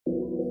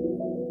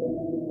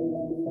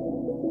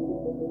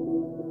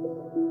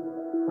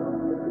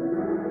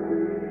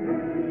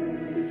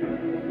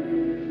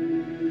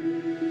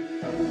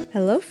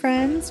Hello,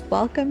 friends.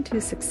 Welcome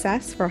to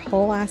Success for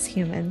Whole Ass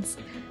Humans.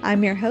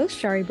 I'm your host,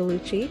 Shari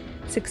Bellucci,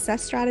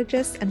 success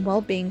strategist and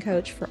well-being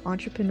coach for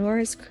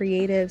entrepreneurs,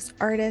 creatives,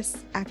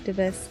 artists,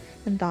 activists,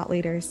 and thought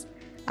leaders.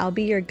 I'll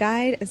be your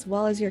guide as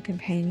well as your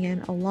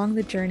companion along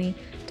the journey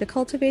to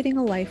cultivating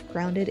a life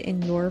grounded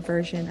in your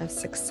version of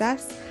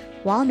success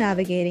while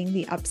navigating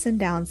the ups and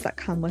downs that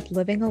come with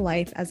living a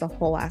life as a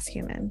whole ass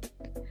human.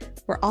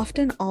 We're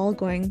often all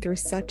going through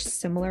such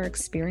similar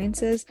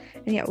experiences,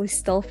 and yet we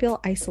still feel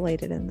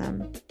isolated in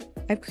them.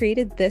 I've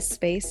created this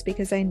space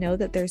because I know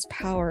that there's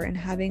power in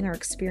having our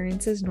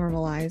experiences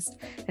normalized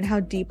and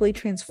how deeply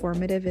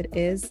transformative it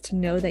is to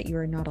know that you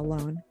are not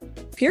alone.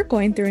 If you're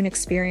going through an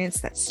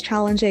experience that's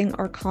challenging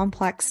or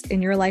complex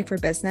in your life or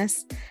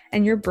business,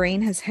 and your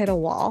brain has hit a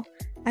wall,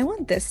 I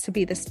want this to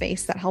be the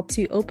space that helps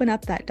you open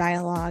up that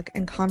dialogue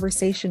and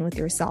conversation with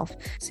yourself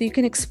so you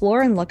can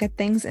explore and look at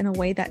things in a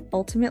way that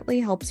ultimately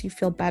helps you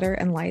feel better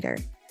and lighter.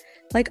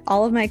 Like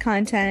all of my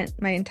content,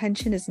 my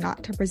intention is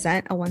not to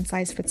present a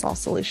one-size-fits-all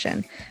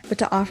solution, but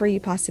to offer you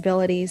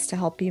possibilities to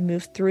help you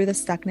move through the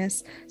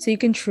stuckness so you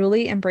can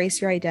truly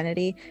embrace your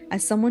identity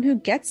as someone who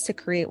gets to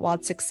create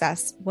wild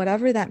success,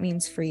 whatever that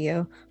means for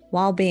you,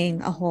 while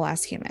being a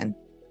whole-ass human.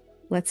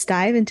 Let's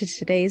dive into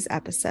today's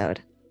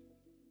episode.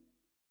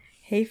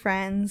 Hey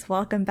friends,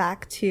 welcome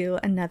back to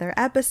another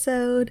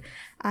episode.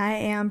 I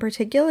am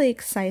particularly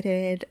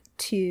excited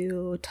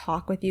to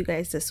talk with you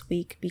guys this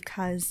week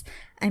because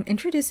I'm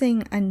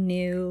introducing a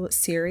new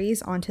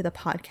series onto the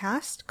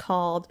podcast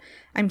called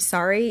I'm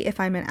Sorry If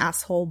I'm an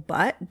Asshole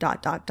But ...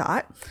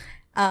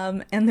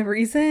 And the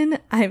reason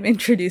I'm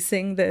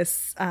introducing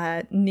this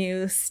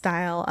new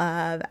style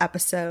of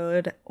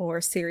episode or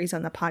series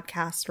on the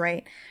podcast,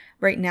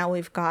 Right now,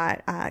 we've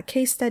got a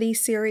case study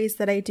series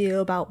that I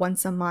do about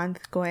once a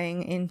month,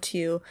 going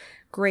into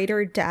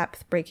greater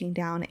depth, breaking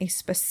down a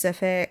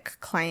specific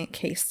client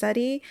case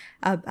study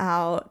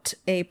about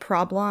a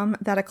problem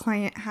that a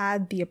client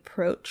had, the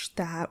approach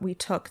that we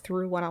took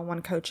through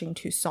one-on-one coaching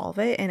to solve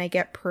it. And I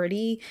get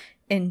pretty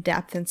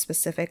in-depth and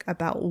specific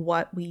about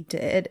what we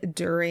did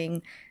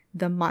during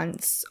the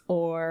months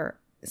or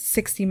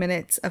 60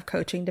 minutes of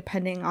coaching,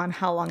 depending on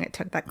how long it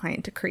took that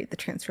client to create the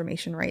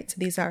transformation, right? So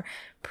these are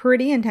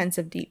pretty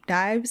intensive deep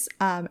dives.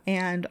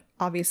 And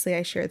obviously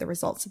I share the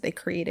results that they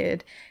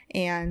created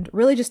and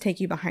really just take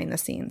you behind the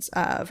scenes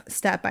of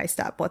step by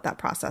step what that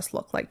process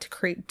looked like to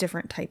create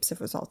different types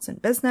of results in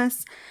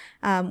business.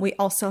 We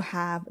also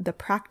have the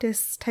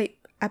practice type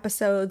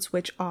episodes,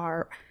 which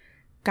are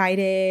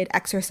guided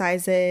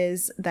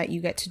exercises that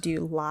you get to do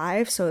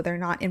live. So they're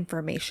not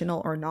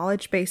informational or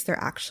knowledge based. They're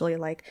actually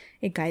like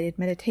a guided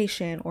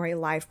meditation or a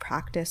live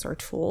practice or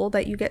tool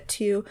that you get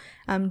to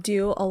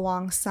do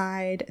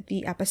alongside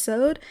the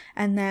episode.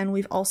 And then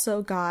we've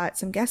also got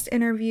some guest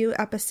interview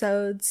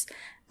episodes.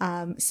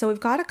 So we've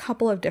got a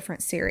couple of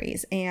different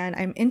series, and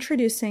I'm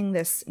introducing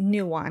this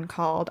new one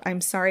called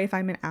I'm Sorry If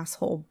I'm an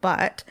Asshole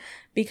But,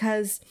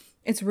 because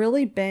it's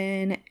really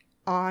been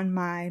on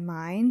my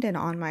mind and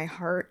on my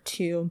heart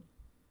to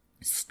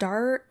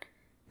start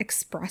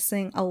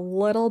expressing a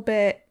little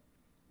bit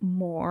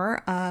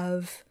more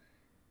of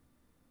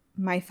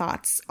my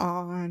thoughts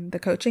on the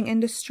coaching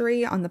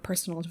industry, on the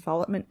personal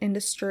development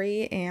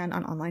industry, and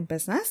on online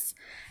business.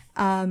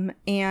 And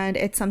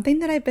it's something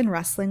that I've been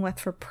wrestling with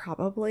for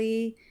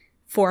probably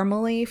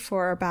formally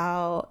for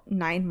about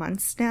 9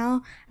 months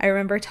now. I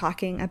remember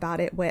talking about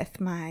it with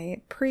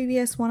my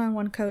previous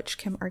one-on-one coach,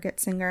 Kim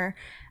Argetsinger,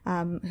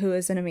 who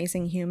is an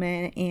amazing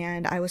human.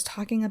 And I was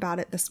talking about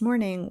it this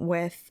morning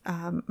with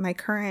my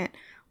current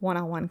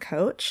one-on-one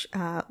coach,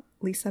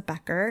 Lisa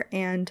Becker.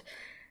 And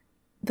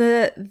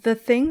the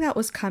thing that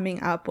was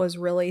coming up was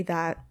really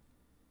that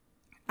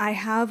I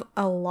have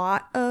a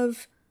lot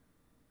of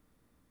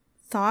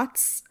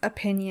thoughts,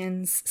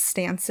 opinions,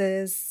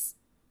 stances,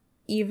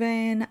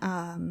 even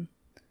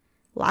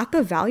lack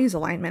of values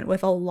alignment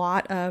with a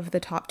lot of the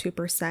top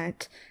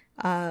 2%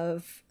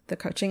 of the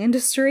coaching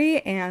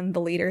industry and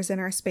the leaders in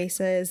our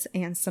spaces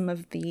and some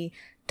of the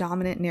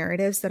dominant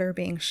narratives that are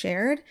being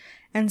shared.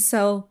 And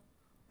so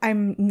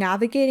I'm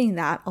navigating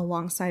that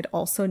alongside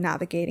also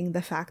navigating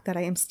the fact that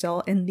I am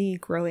still in the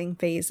growing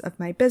phase of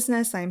my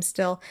business. I'm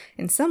still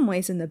in some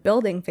ways in the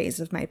building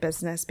phase of my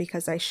business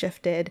because I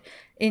shifted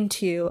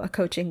into a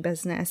coaching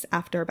business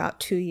after about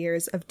 2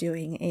 years of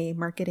doing a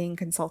marketing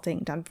consulting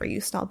done for you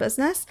style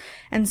business.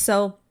 And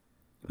so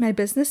my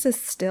business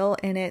is still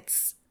in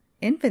its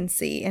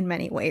infancy in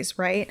many ways,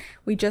 right?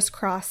 We just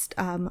crossed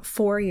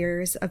 4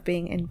 years of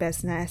being in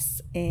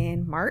business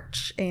in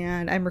March,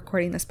 and I'm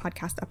recording this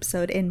podcast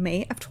episode in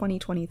May of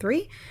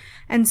 2023.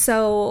 And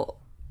so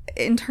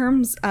in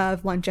terms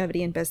of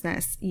longevity in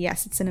business,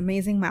 yes, it's an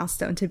amazing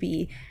milestone to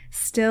be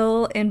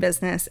still in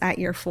business at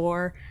year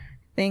 4.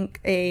 I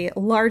think a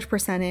large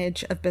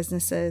percentage of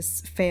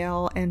businesses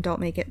fail and don't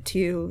make it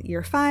to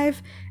year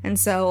 5. And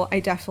so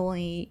I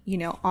definitely,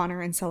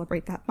 honor and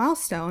celebrate that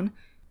milestone.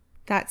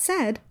 That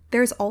said,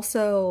 there's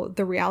also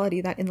the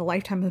reality that in the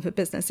lifetime of a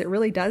business, it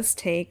really does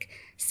take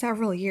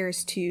several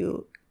years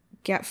to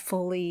get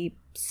fully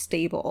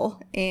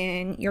stable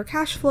in your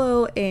cash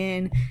flow,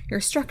 in your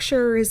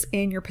structures,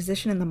 in your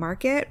position in the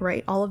market,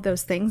 right? All of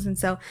those things. And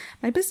so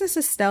my business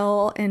is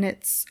still in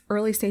its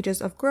early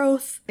stages of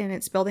growth and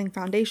it's building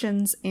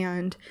foundations.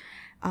 And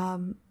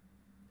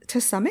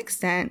to some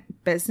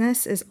extent,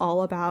 business is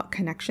all about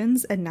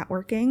connections and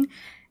networking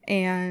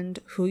and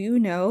who you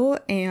know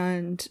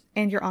and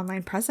your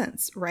online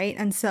presence, right?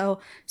 And so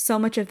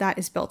much of that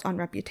is built on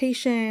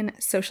reputation,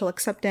 social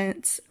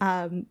acceptance.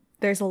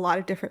 There's a lot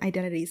of different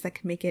identities that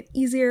can make it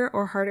easier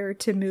or harder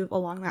to move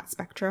along that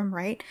spectrum,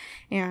 right?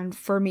 And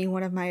for me,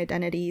 one of my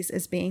identities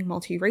is being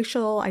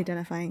multiracial,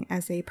 identifying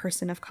as a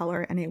person of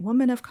color and a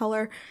woman of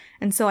color.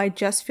 And so I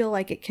just feel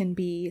like it can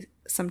be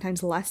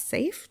sometimes less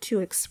safe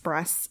to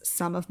express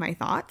some of my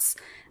thoughts,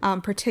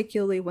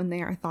 particularly when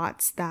they are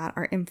thoughts that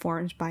are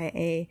informed by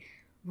a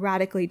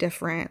radically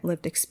different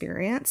lived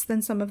experience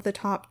than some of the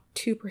top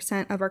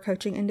 2% of our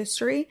coaching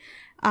industry.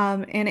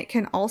 And it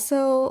can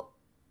also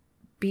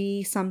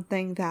be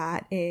something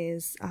that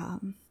is,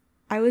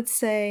 I would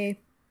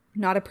say,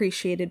 not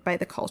appreciated by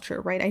the culture,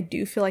 right? I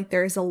do feel like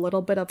there is a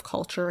little bit of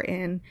culture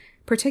in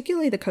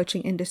particularly the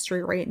coaching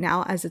industry right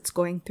now as it's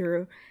going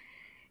through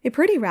a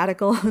pretty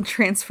radical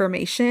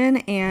transformation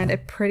and a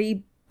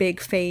pretty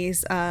big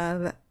phase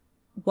of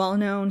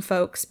well-known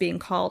folks being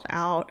called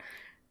out,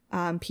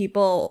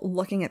 people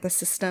looking at the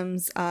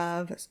systems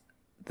of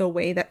the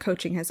way that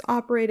coaching has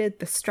operated,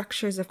 the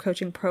structures of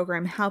coaching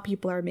program, how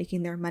people are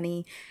making their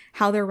money,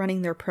 how they're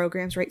running their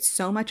programs, right?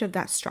 So much of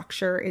that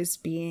structure is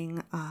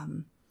being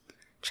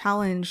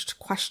challenged,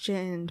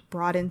 questioned,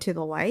 brought into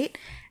the light.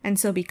 And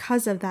so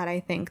because of that,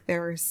 I think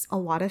there's a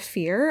lot of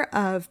fear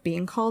of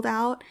being called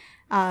out.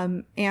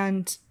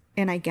 And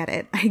I get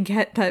it. I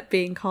get that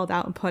being called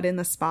out and put in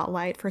the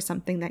spotlight for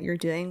something that you're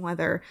doing,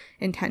 whether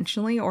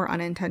intentionally or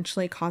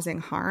unintentionally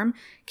causing harm,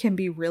 can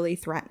be really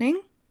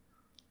threatening.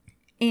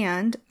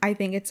 And I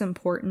think it's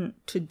important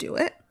to do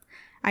it.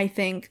 I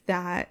think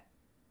that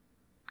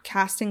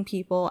casting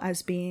people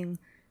as being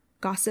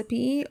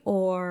gossipy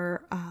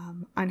or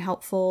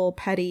unhelpful,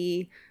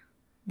 petty,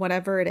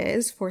 whatever it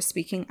is, for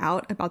speaking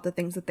out about the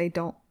things that they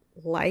don't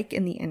like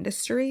in the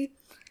industry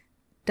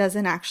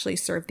doesn't actually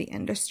serve the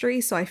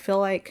industry. So I feel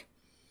like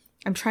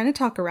I'm trying to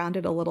talk around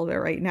it a little bit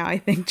right now, I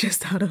think,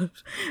 just out of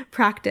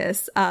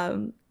practice.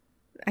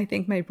 I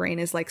think my brain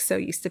is like so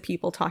used to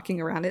people talking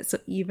around it. So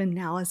even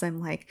now, as I'm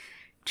like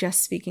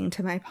just speaking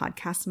to my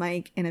podcast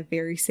mic in a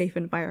very safe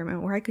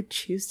environment where I could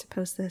choose to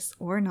post this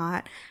or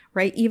not,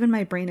 right? Even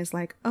my brain is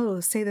like, oh,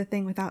 say the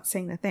thing without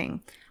saying the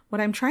thing. What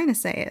I'm trying to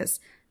say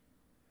is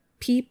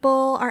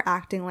people are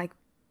acting like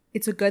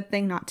it's a good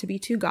thing not to be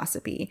too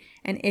gossipy.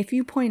 And if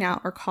you point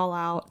out or call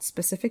out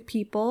specific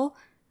people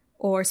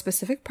or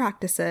specific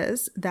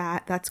practices,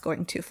 that's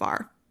going too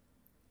far.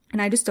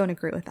 And I just don't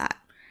agree with that.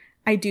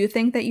 I do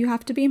think that you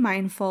have to be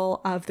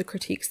mindful of the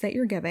critiques that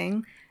you're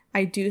giving.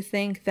 I do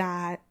think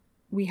that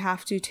we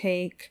have to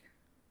take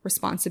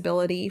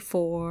responsibility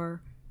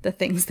for the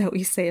things that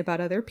we say about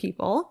other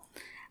people.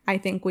 I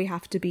think we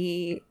have to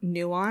be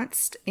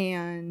nuanced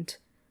and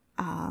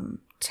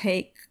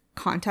take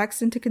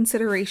context into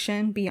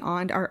consideration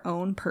beyond our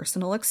own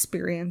personal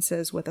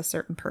experiences with a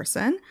certain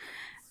person,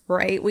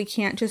 right? We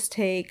can't just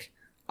take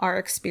our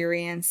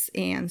experience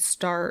and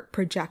start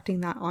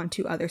projecting that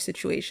onto other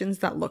situations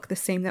that look the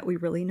same that we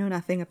really know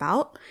nothing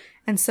about.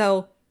 And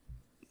so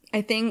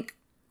I think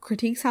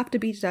critiques have to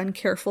be done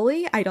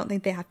carefully. I don't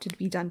think they have to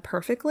be done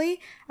perfectly.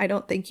 I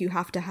don't think you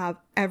have to have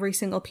every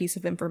single piece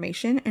of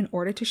information in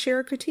order to share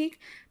a critique,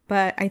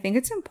 but I think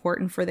it's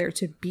important for there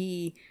to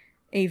be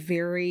a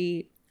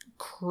very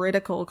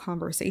critical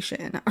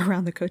conversation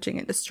around the coaching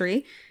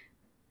industry,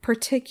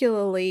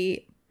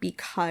 particularly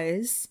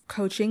because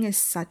coaching is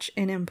such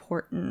an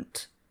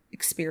important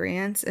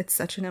experience. It's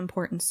such an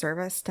important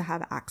service to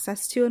have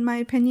access to, in my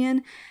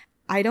opinion.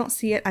 I don't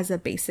see it as a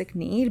basic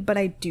need, but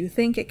I do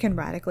think it can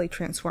radically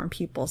transform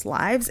people's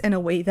lives in a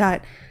way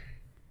that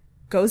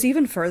goes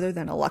even further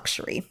than a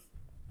luxury.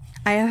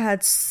 I have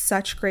had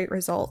such great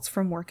results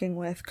from working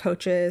with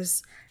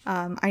coaches.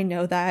 I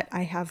know that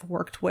I have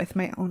worked with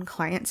my own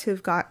clients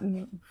who've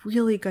gotten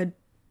really good,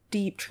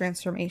 deep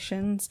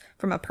transformations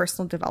from a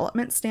personal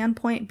development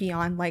standpoint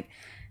beyond like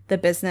the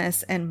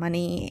business and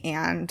money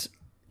and,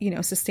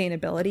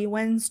 sustainability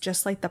wins,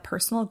 just like the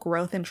personal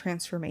growth and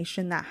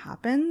transformation that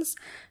happens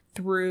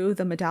through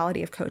the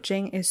modality of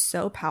coaching is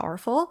so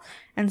powerful.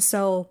 And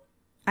so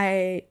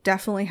I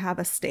definitely have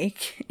a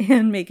stake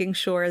in making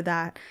sure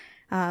that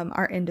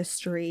our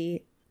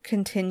industry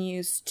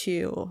continues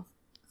to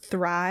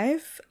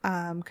thrive,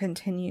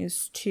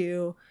 continues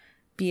to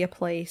be a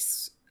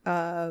place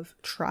of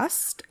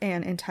trust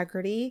and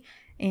integrity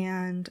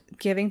and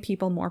giving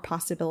people more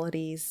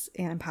possibilities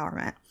and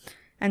empowerment.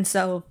 And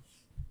so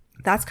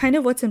that's kind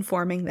of what's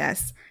informing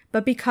this.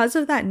 But because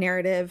of that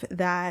narrative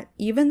that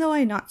even though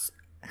I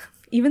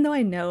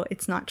know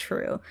it's not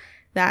true,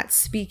 that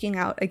speaking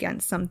out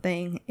against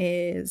something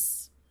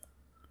is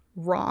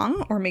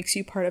wrong or makes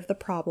you part of the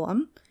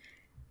problem,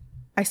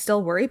 I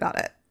still worry about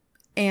it.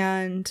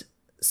 And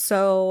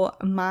So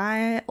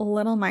my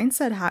little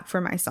mindset hack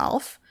for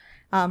myself,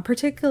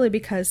 particularly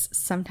because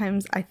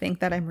sometimes I think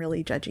that I'm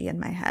really judgy in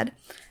my head.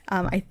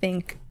 I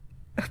think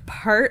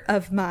part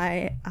of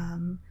my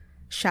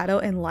shadow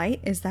and light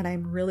is that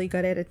I'm really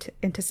good at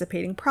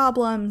anticipating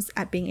problems,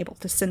 at being able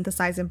to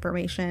synthesize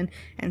information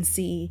and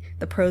see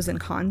the pros and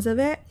cons of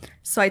it.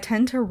 So I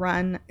tend to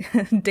run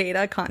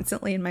data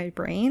constantly in my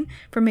brain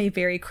from a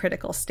very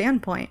critical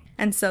standpoint.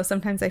 And so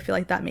sometimes I feel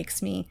like that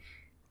makes me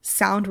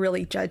sound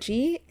really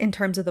judgy in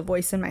terms of the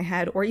voice in my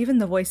head, or even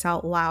the voice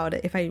out loud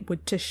if I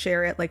would to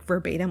share it like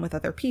verbatim with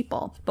other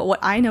people. But what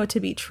I know to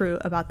be true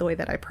about the way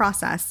that I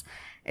process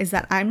is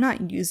that I'm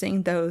not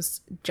using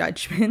those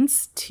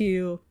judgments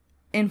to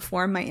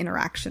inform my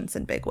interactions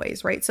in big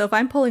ways, right? So if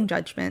I'm pulling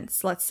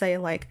judgments, let's say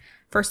like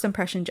first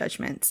impression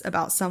judgments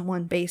about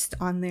someone based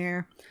on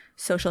their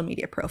social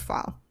media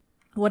profile,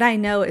 what I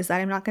know is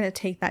that I'm not going to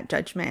take that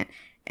judgment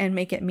and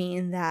make it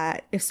mean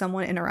that if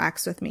someone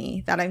interacts with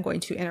me, that I'm going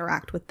to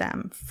interact with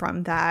them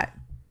from that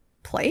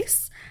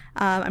place.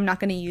 I'm not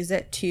going to use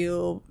it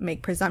to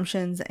make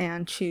presumptions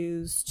and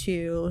choose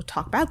to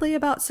talk badly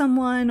about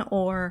someone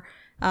or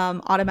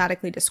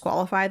automatically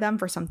disqualify them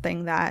for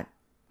something that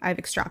I've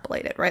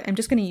extrapolated, right? I'm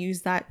just going to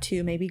use that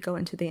to maybe go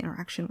into the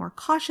interaction more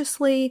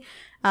cautiously,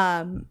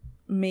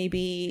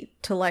 maybe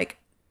to like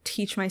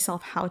teach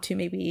myself how to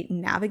maybe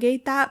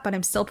navigate that, but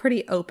I'm still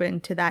pretty open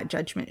to that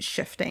judgment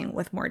shifting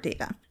with more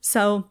data.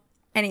 So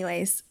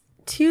anyways,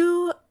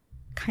 to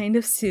kind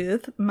of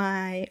soothe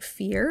my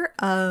fear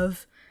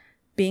of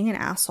being an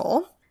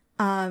asshole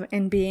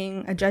and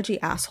being a judgy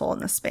asshole in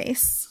the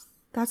space,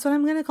 that's what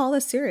I'm going to call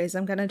this series.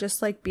 I'm going to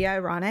just like be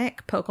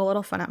ironic, poke a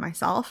little fun at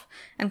myself,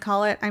 and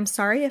call it, I'm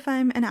sorry if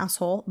I'm an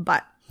asshole,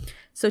 but.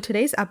 So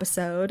today's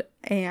episode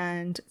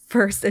and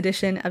first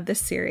edition of this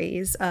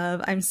series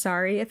of I'm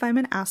sorry if I'm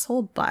an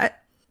asshole, but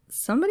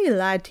somebody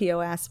lied to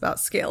your ass about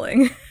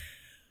scaling.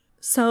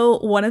 So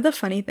one of the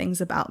funny things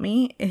about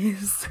me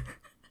is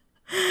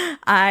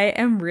I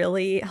am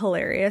really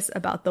hilarious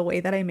about the way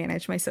that I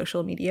manage my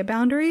social media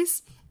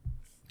boundaries.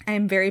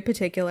 I'm very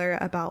particular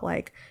about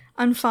like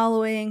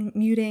unfollowing,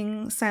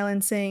 muting,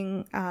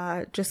 silencing,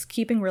 just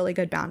keeping really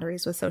good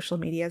boundaries with social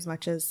media as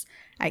much as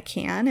I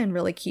can, and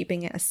really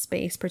keeping it a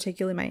space,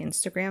 particularly my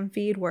Instagram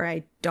feed, where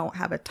I don't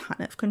have a ton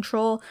of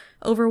control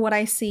over what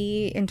I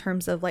see in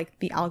terms of like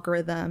the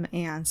algorithm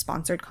and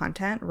sponsored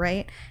content,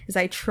 right? Is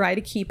I try to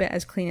keep it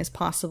as clean as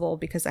possible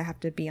because I have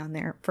to be on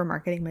there for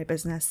marketing my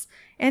business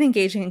and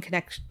engaging and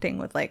connecting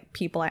with like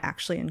people I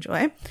actually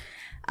enjoy.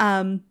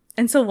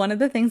 And so one of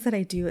the things that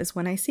I do is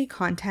when I see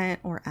content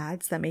or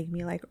ads that make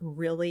me like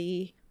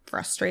really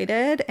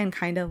frustrated and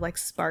kind of like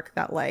spark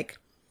that like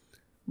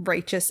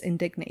righteous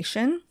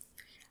indignation,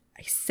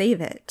 I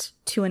save it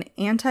to an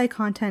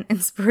anti-content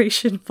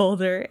inspiration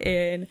folder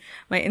in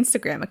my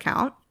Instagram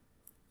account.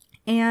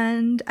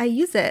 And I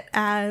use it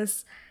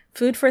as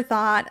food for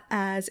thought,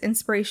 as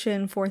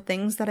inspiration for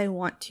things that I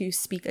want to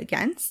speak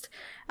against,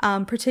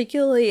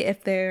 particularly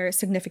if they're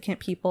significant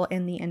people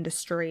in the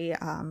industry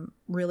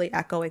really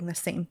echoing the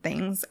same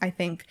things. I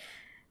think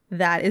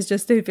that is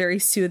just a very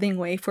soothing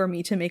way for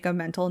me to make a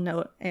mental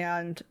note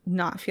and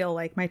not feel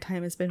like my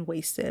time has been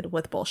wasted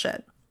with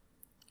bullshit.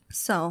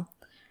 So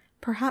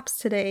perhaps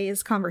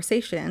today's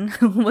conversation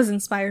was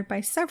inspired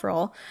by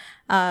several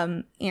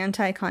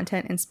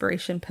anti-content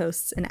inspiration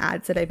posts and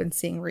ads that I've been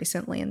seeing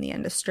recently in the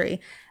industry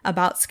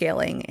about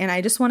scaling. And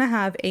I just want to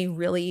have a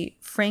really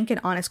frank and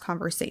honest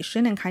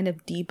conversation and kind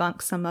of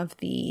debunk some of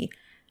the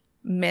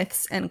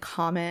myths and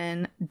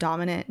common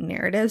dominant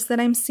narratives that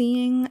I'm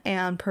seeing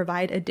and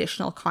provide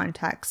additional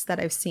context that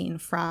I've seen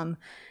from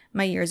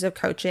my years of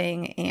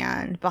coaching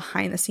and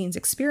behind the scenes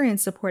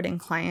experience supporting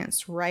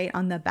clients right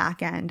on the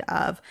back end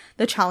of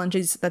the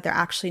challenges that they're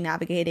actually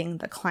navigating,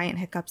 the client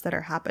hiccups that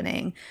are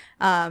happening,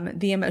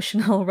 the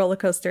emotional roller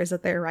coasters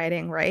that they're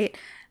riding, right?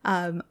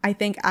 I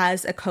think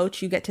as a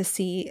coach, you get to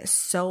see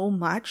so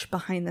much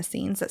behind the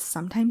scenes that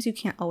sometimes you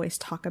can't always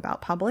talk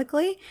about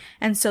publicly.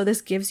 And so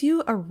this gives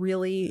you a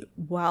really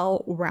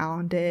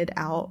well-rounded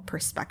out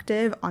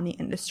perspective on the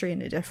industry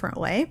in a different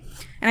way.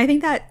 And I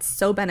think that's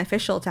so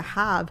beneficial to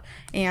have.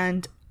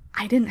 And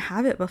I didn't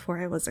have it before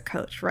I was a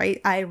coach,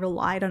 right? I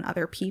relied on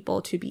other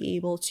people to be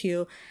able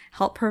to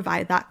help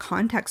provide that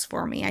context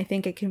for me. I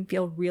think it can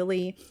feel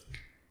really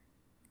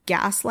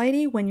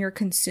gaslighty when you're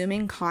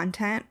consuming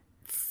content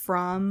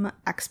from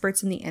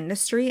experts in the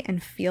industry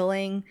and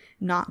feeling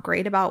not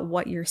great about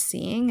what you're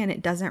seeing and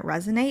it doesn't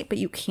resonate, but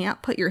you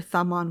can't put your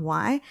thumb on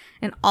why.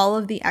 And all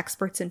of the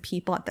experts and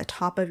people at the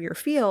top of your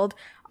field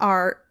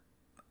are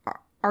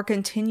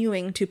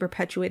continuing to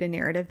perpetuate a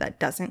narrative that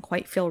doesn't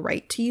quite feel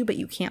right to you, but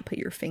you can't put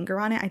your finger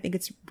on it. I think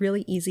it's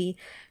really easy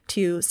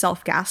to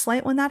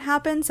self-gaslight when that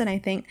happens. And I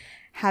think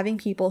having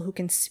people who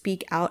can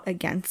speak out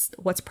against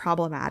what's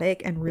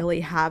problematic and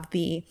really have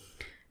the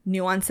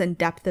nuance and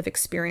depth of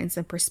experience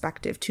and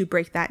perspective to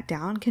break that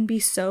down can be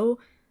so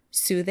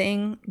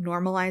soothing,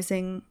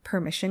 normalizing,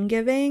 permission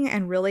giving,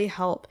 and really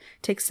help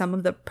take some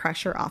of the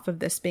pressure off of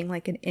this being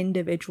like an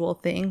individual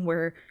thing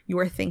where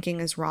your thinking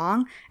is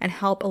wrong, and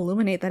help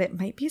illuminate that it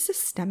might be a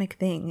systemic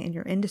thing in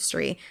your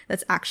industry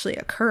that's actually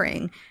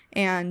occurring,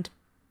 and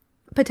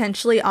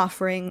potentially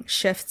offering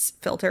shifts,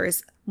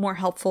 filters, more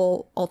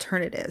helpful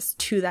alternatives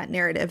to that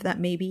narrative that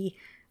maybe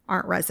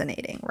aren't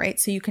resonating, right?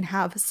 So you can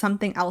have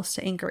something else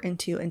to anchor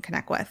into and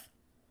connect with.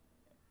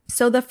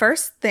 So the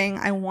first thing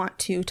I want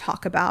to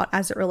talk about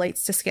as it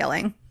relates to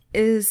scaling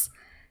is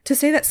to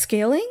say that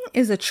scaling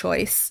is a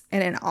choice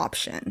and an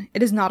option.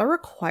 It is not a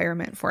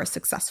requirement for a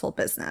successful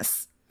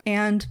business.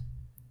 And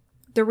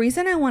the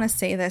reason I want to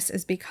say this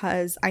is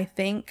because I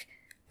think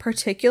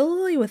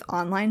particularly with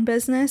online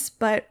business,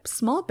 but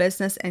small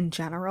business in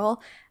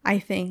general, I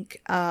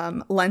think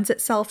lends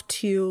itself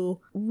to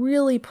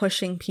really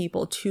pushing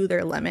people to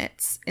their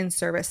limits in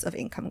service of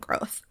income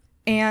growth.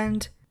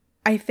 And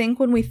I think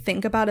when we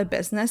think about a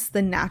business,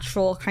 the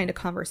natural kind of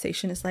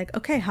conversation is like,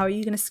 okay, how are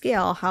you going to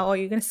scale? How are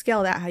you going to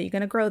scale that? How are you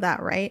going to grow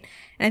that, right?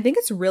 And I think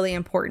it's really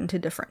important to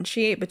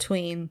differentiate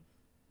between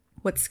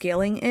what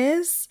scaling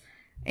is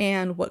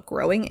and what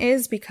growing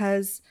is,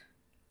 because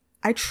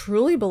I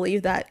truly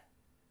believe that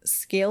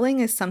scaling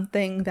is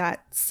something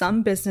that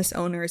some business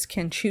owners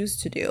can choose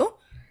to do,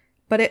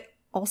 but it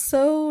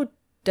also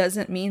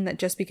doesn't mean that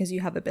just because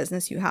you have a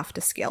business, you have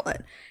to scale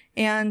it.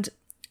 And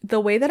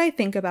the way that I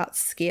think about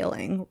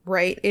scaling,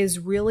 right, is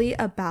really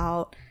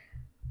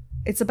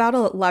it's about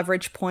a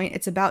leverage point.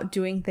 It's about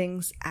doing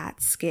things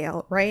at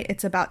scale, right?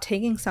 It's about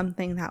taking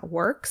something that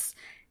works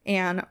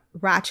and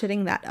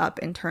ratcheting that up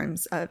in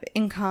terms of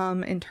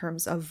income, in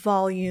terms of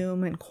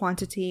volume and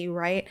quantity,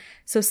 right?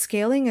 So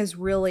scaling is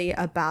really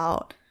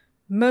about,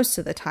 most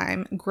of the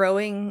time,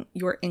 growing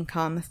your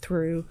income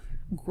through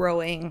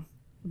growing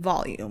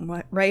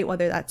volume, right?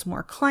 Whether that's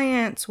more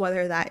clients,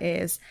 whether that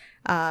is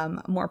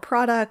more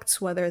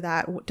products, whether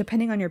that,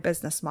 depending on your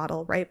business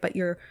model, right? But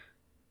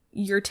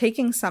you're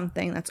taking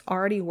something that's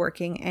already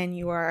working and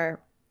you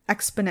are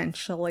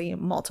exponentially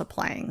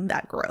multiplying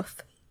that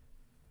growth.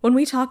 When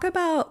we talk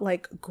about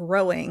like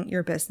growing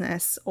your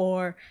business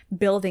or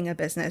building a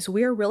business,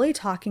 we are really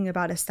talking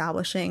about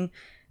establishing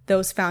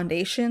those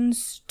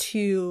foundations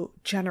to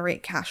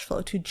generate cash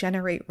flow, to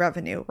generate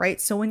revenue,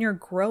 right? So when you're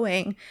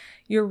growing,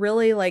 you're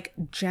really like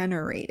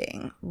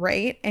generating,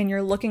 right? And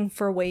you're looking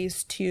for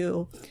ways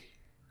to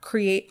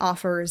create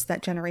offers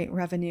that generate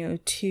revenue,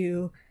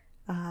 to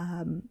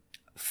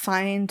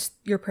find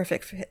your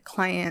perfect fit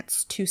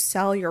clients, to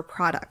sell your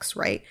products,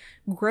 right?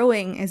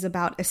 Growing is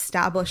about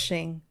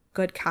establishing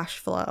good cash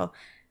flow,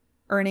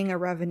 earning a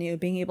revenue,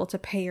 being able to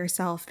pay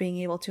yourself, being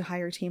able to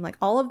hire a team, like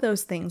all of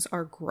those things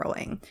are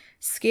growing.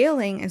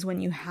 Scaling is when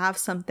you have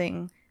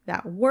something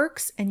that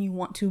works and you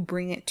want to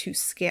bring it to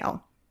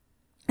scale.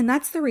 And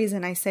that's the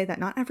reason I say that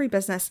not every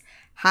business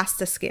has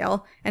to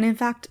scale. And in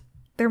fact,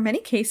 there are many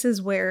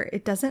cases where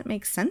it doesn't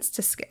make sense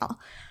to scale.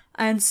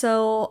 And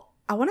so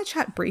I want to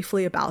chat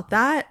briefly about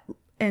that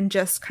and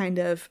just kind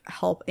of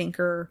help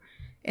anchor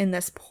in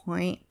this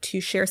point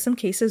to share some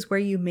cases where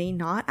you may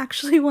not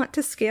actually want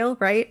to scale,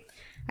 right?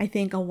 I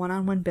think a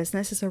one-on-one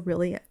business is a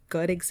really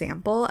good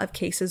example of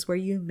cases where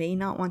you may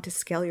not want to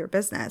scale your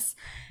business.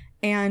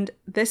 And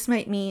this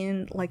might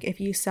mean like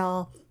if you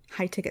sell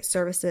high ticket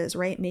services,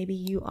 right? Maybe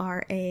you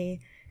are a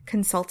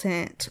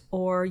consultant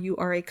or you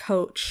are a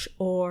coach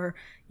or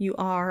you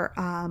are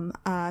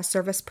a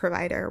service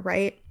provider,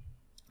 right?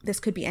 This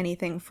could be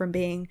anything from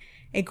being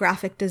a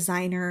graphic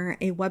designer,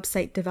 a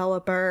website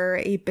developer,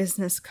 a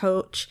business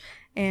coach,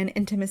 an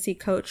intimacy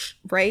coach,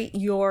 right?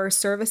 Your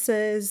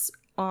services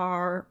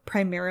are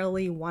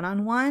primarily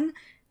one-on-one.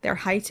 They're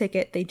high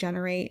ticket. They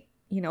generate,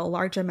 a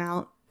large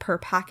amount per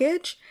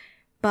package,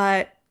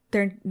 but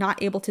they're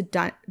not able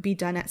to be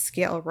done at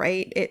scale,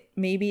 right?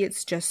 Maybe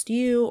it's just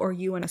you or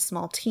you and a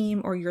small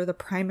team, or you're the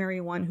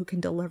primary one who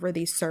can deliver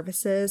these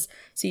services.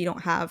 So you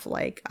don't have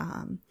like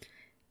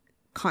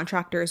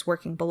contractors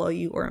working below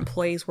you or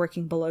employees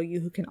working below you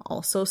who can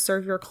also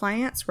serve your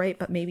clients, right?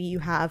 But maybe you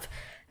have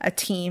a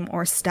team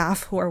or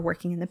staff who are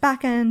working in the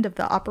back end of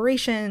the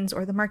operations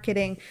or the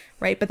marketing,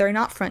 right? But they're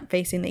not front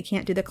facing. They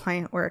can't do the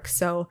client work.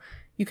 So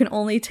you can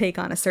only take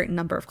on a certain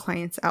number of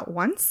clients at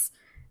once.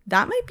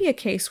 That might be a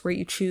case where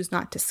you choose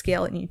not to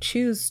scale and you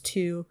choose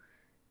to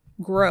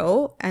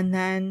grow and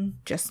then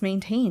just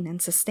maintain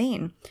and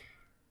sustain.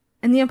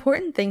 And the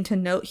important thing to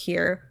note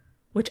here,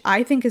 which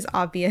I think is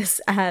obvious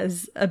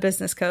as a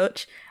business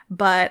coach,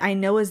 but I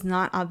know is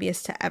not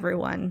obvious to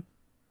everyone,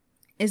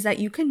 is that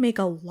you can make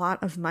a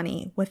lot of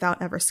money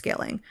without ever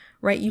scaling,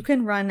 right? You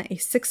can run a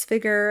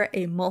six-figure,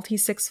 a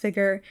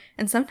multi-six-figure,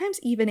 and sometimes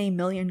even $1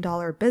 million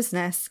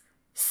business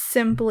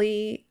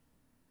simply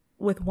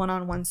with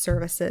one-on-one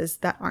services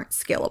that aren't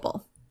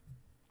scalable.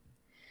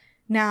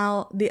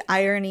 Now, the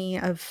irony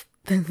of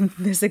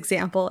this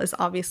example is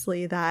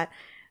obviously that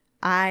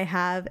I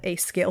have a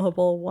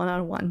scalable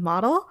one-on-one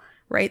model,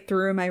 right,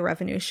 through my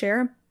revenue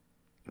share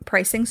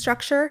pricing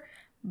structure,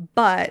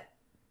 but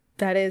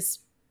that is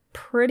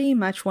pretty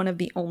much one of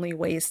the only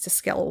ways to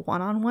scale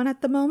one-on-one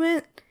at the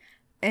moment.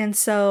 And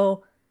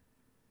so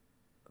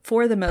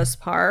for the most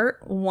part,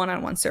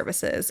 one-on-one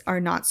services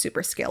are not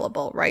super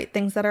scalable, right?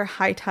 Things that are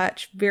high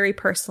touch, very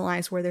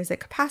personalized, where there's a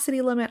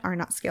capacity limit are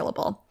not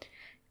scalable.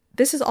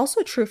 This is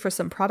also true for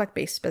some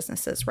product-based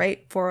businesses,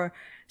 right? For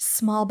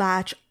small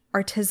batch,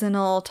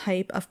 artisanal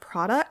type of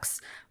products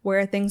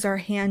where things are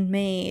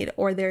handmade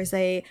or there's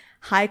a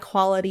high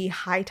quality,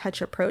 high touch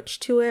approach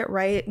to it,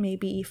 right?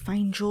 Maybe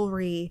fine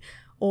jewelry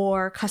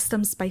or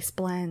custom spice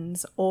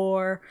blends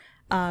or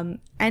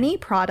any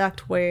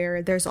product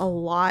where there's a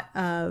lot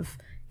of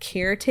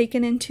care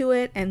taken into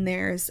it and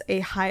there's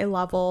a high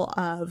level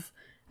of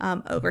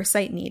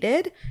oversight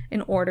needed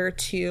in order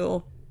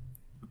to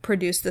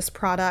produce this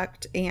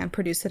product and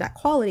produce it at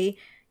quality,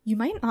 you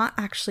might not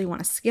actually want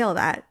to scale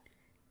that.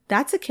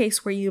 That's a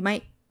case where you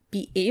might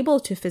be able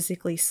to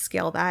physically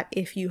scale that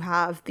if you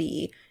have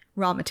the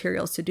raw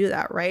materials to do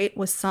that, right?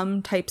 With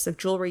some types of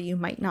jewelry, you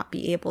might not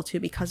be able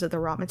to because of the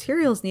raw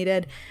materials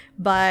needed.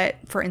 But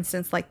for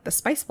instance, like the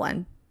spice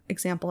blend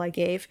example I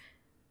gave,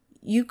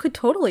 you could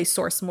totally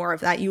source more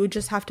of that. You would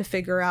just have to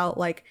figure out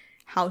like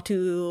how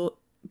to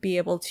be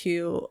able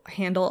to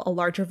handle a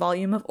larger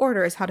volume of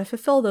orders, how to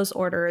fulfill those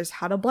orders,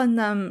 how to blend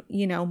them,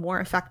 more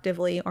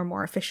effectively or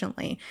more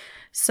efficiently.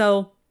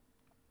 So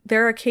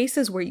there are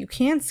cases where you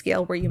can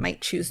scale where you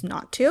might choose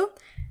not to,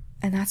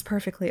 and that's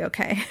perfectly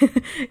okay.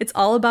 It's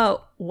all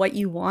about what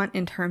you want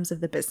in terms of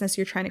the business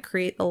you're trying to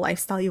create, the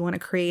lifestyle you want to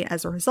create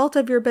as a result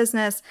of your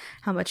business,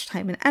 how much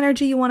time and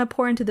energy you want to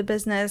pour into the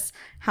business,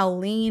 how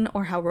lean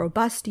or how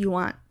robust you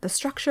want the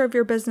structure of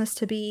your business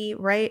to be,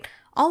 right?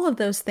 All of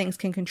those things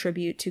can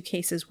contribute to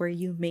cases where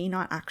you may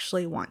not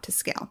actually want to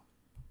scale.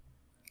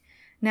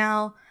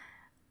 Now,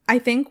 I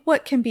think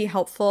what can be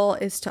helpful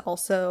is to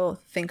also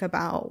think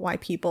about why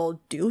people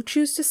do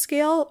choose to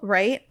scale,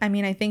 right? I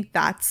mean, I think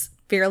that's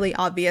fairly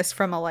obvious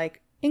from a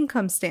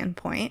income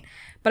standpoint,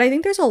 but I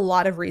think there's a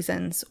lot of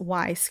reasons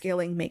why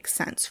scaling makes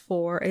sense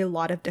for a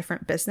lot of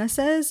different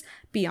businesses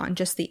beyond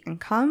just the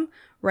income,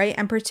 right?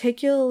 And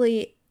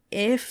particularly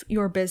if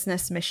your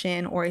business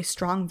mission or a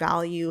strong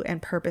value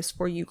and purpose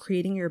for you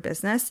creating your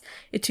business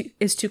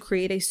is to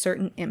create a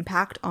certain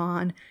impact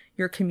on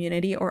your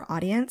community or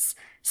audience,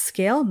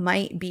 scale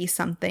might be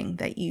something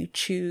that you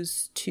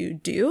choose to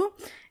do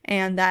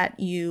and that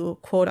you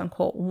quote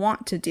unquote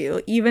want to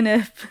do, even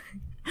if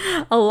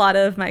a lot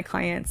of my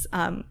clients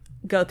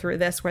go through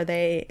this where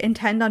they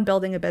intend on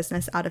building a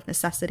business out of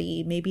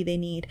necessity. Maybe they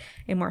need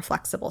a more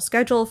flexible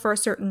schedule for a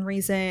certain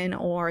reason,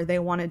 or they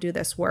want to do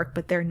this work,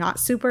 but they're not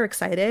super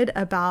excited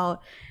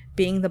about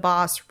being the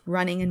boss,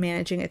 running and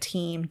managing a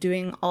team,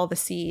 doing all the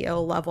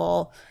CEO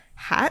level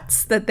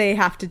hats that they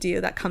have to do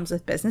that comes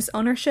with business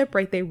ownership,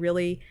 right? They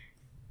really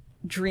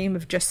dream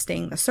of just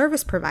staying the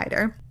service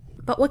provider.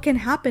 But what can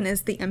happen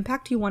is the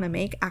impact you want to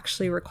make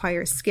actually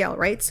requires scale,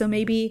 right? So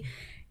maybe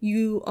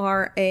you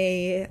are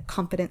a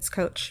confidence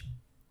coach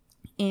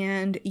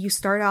and you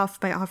start off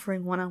by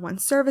offering one-on-one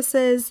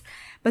services,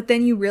 but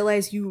then you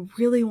realize you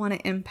really want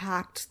to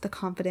impact the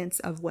confidence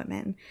of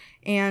women.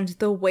 And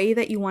the way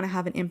that you want to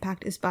have an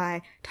impact is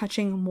by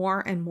touching more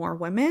and more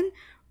women,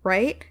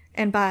 right?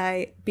 And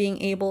by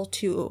being able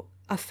to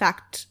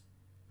affect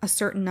a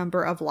certain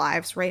number of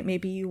lives, right?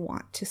 Maybe you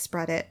want to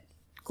spread it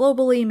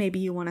globally. Maybe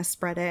you want to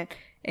spread it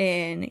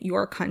in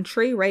your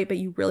country, right? But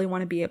you really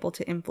want to be able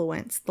to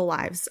influence the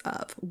lives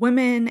of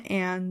women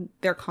and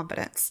their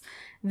confidence.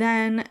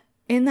 Then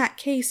in that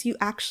case, you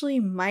actually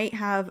might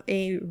have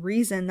a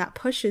reason that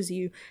pushes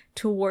you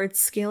towards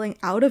scaling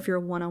out of your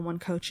one-on-one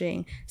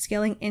coaching,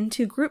 scaling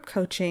into group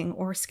coaching,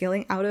 or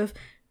scaling out of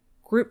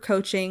group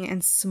coaching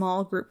and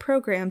small group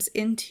programs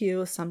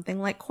into something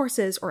like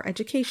courses or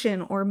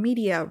education or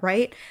media,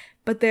 right?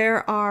 But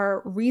there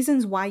are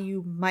reasons why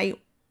you might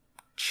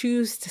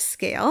choose to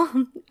scale.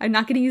 I'm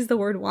not going to use the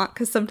word want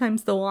because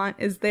sometimes the want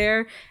is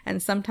there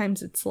and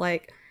sometimes it's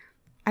like,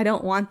 I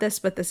don't want this,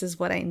 but this is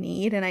what I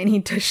need. And I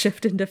need to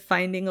shift into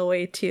finding a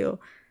way to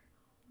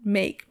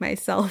make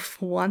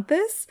myself want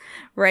this,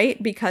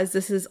 right? Because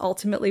this is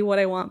ultimately what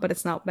I want, but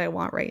it's not what I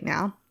want right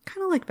now.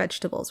 Kind of like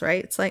vegetables,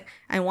 right? It's like,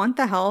 I want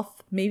the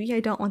health. Maybe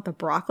I don't want the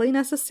broccoli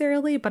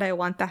necessarily, but I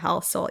want the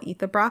health, so I'll eat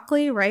the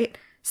broccoli, right?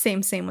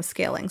 Same with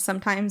scaling.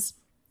 Sometimes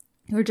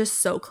you're just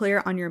so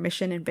clear on your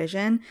mission and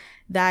vision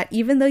that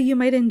even though you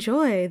might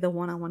enjoy the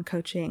one-on-one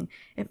coaching,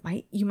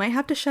 you might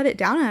have to shut it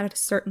down at a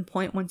certain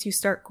point once you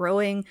start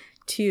growing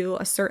to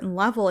a certain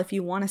level. If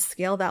you want to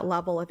scale that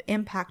level of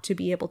impact to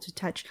be able to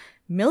touch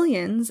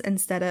millions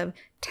instead of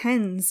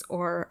tens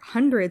or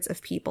hundreds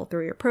of people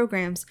through your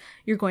programs,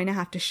 you're going to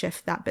have to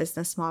shift that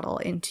business model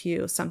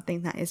into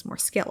something that is more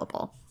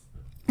scalable.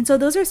 And so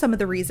those are some of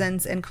the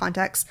reasons and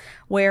contexts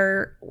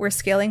where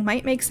scaling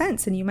might make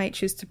sense and you might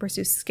choose to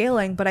pursue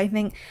scaling. But I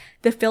think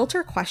the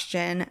filter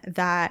question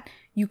that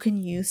you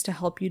can use to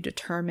help you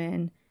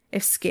determine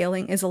if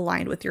scaling is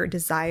aligned with your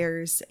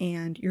desires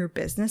and your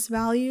business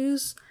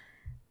values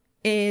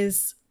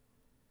is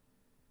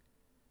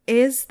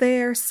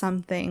there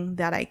something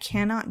that I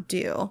cannot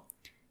do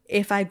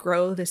if I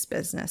grow this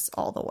business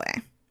all the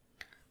way?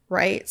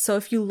 right? So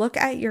if you look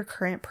at your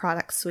current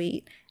product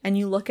suite and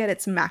you look at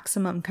its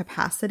maximum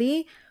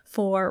capacity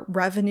for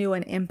revenue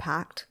and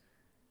impact,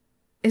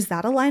 is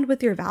that aligned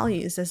with your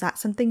values? Is that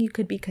something you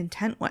could be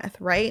content with,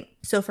 right?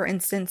 So for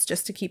instance,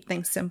 just to keep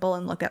things simple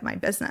and look at my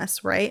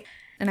business, right?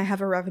 And I have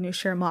a revenue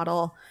share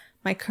model.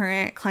 My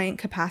current client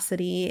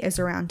capacity is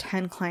around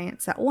 10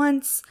 clients at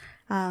once.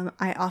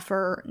 I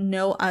offer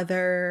no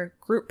other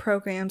group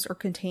programs or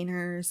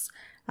containers.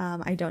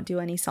 I don't do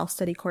any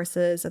self-study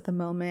courses at the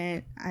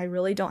moment. I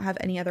really don't have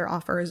any other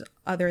offers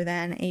other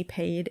than a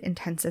paid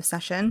intensive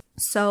session.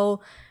 So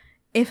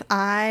if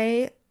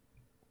I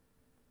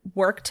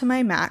work to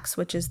my max,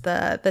 which is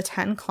the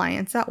 10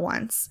 clients at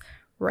once,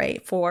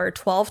 right, for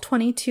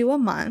 $12.22 a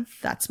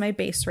month, that's my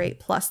base rate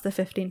plus the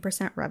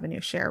 15%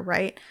 revenue share,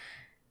 right?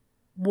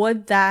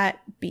 Would that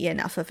be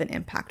enough of an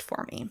impact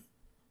for me?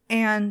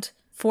 And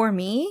for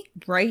me,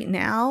 right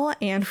now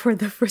and for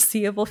the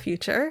foreseeable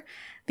future,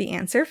 the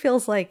answer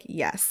feels like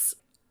yes.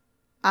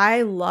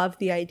 I love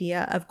the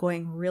idea of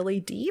going really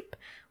deep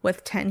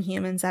with 10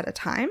 humans at a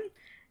time,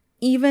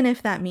 even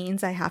if that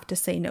means I have to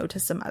say no to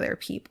some other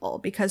people.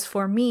 Because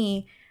for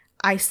me,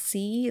 I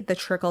see the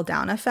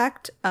trickle-down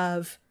effect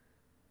of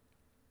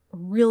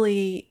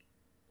really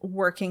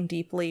working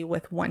deeply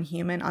with one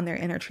human on their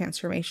inner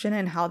transformation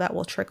and how that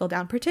will trickle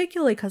down,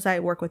 particularly because I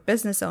work with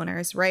business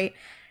owners, right?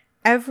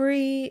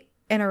 Every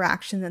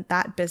interaction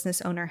that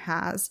business owner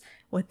has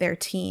with their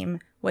team,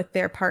 with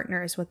their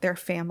partners, with their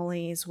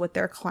families, with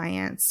their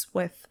clients,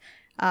 with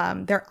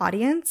their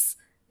audience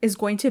is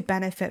going to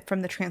benefit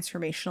from the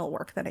transformational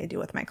work that I do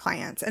with my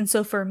clients. And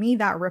so for me,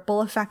 that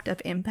ripple effect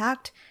of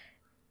impact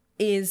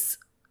is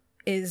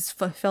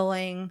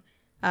fulfilling,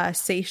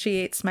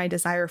 satiates my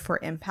desire for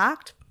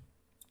impact.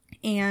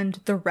 And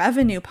the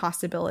revenue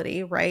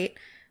possibility, right,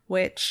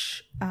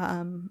 which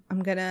I'm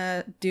going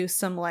to do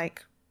some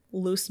like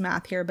loose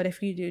math here, but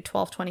if you do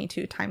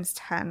 1222 times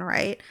 10,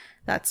 right,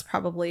 that's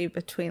probably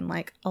between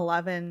like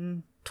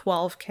 11,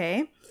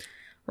 12K,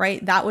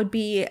 right? That would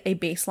be a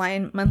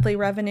baseline monthly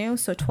revenue,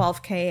 so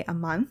 12K a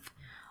month.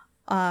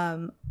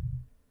 And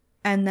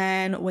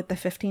then with the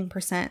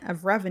 15%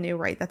 of revenue,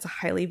 right, that's a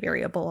highly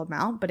variable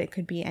amount, but it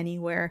could be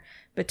anywhere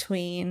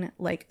between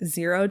like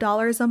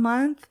 $0 a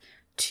month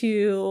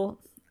to,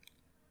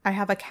 I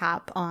have a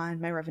cap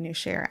on my revenue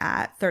share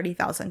at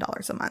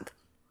 $30,000 a month.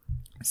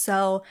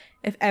 So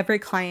if every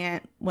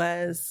client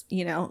was,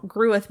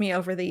 grew with me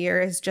over the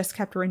years, just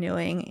kept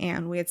renewing,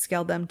 and we had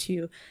scaled them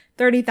to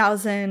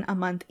 30,000 a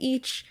month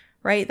each,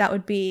 right? That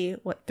would be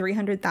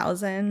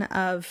 300,000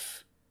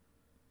 of,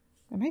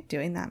 am I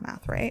doing that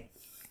math right?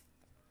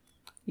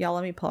 Y'all,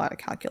 let me pull out a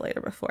calculator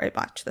before I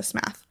botch this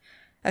math.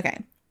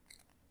 Okay.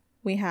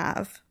 We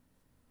have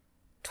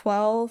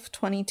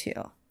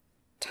 1222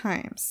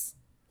 times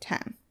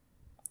 10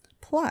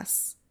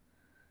 plus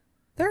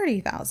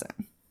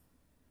 30,000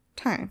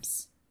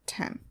 times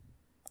 10.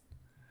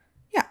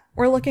 Yeah,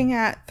 we're looking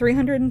at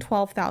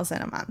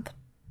 312,000 a month,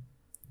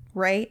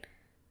 right?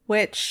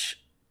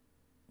 Which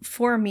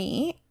for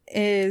me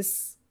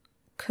is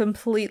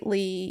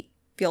completely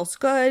feels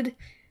good.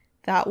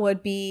 That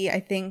would be, I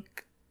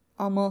think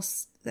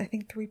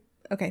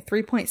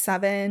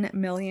 3.7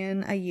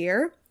 million a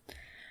year.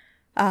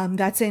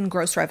 That's in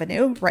gross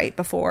revenue, right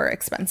before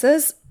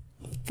expenses.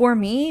 For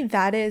me,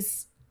 that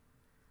is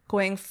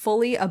going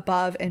fully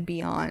above and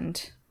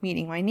beyond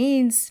meeting my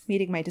needs,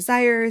 meeting my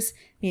desires,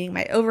 meeting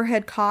my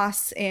overhead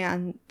costs,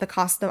 and the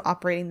cost of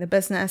operating the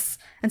business.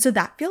 And so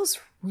that feels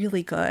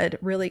really good,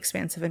 really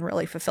expansive, and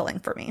really fulfilling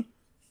for me,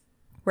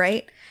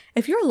 right?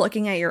 If you're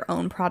looking at your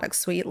own product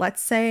suite,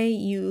 let's say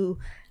you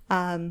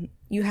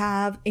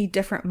have a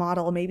different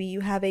model. Maybe you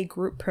have a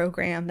group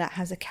program that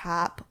has a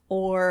cap,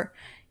 or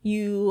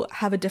you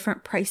have a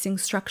different pricing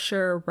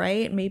structure,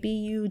 right? Maybe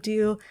you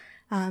do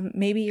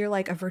maybe you're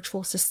like a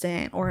virtual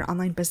assistant or an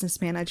online business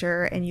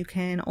manager, and you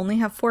can only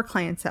have 4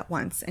 clients at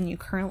once, and you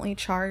currently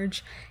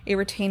charge a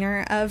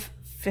retainer of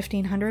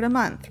 $1,500 a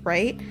month,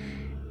 right?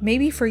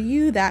 Maybe for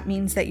you, that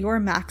means that your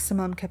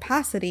maximum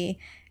capacity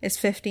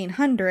is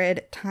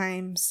 1,500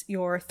 times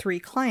your 3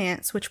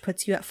 clients, which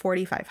puts you at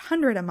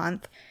 4,500 a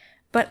month.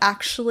 But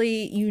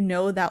actually,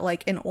 that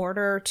like in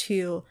order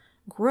to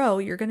grow,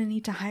 you're going to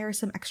need to hire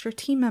some extra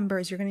team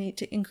members. You're going to need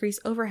to increase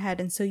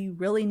overhead. And so you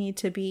really need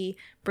to be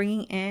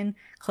bringing in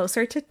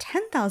closer to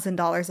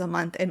 $10,000 a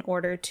month in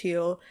order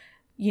to,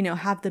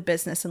 have the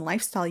business and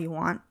lifestyle you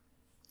want.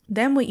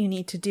 Then what you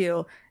need to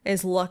do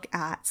is look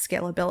at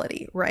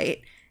scalability,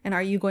 right? And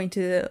are you going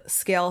to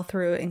scale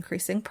through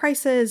increasing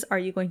prices? Are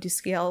you going to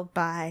scale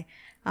by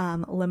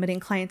limiting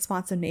client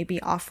spots and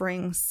maybe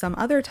offering some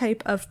other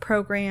type of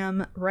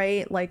program,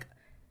 right? Like,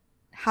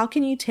 how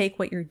can you take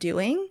what you're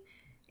doing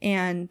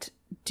and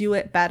do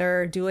it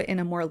better, do it in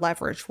a more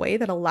leveraged way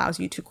that allows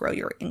you to grow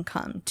your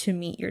income to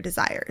meet your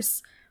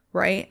desires,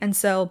 right? And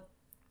so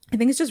I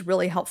think it's just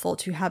really helpful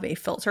to have a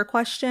filter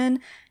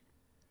question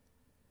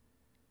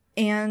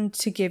and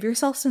to give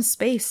yourself some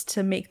space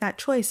to make that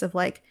choice of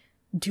like,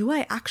 do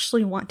I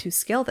actually want to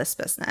scale this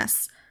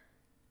business?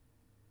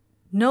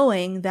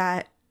 Knowing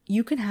that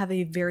you can have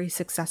a very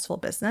successful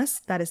business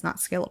that is not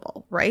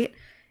scalable, right?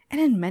 And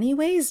in many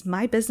ways,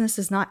 my business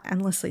is not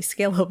endlessly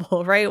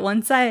scalable,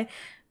 right?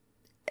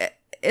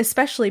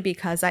 Especially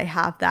because I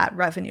have that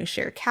revenue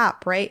share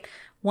cap, right?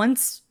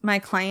 Once my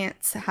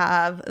clients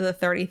have the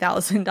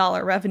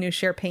 $30,000 revenue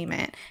share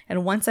payment,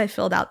 and once I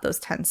filled out those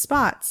 10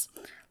 spots,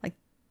 like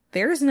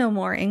there's no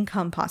more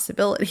income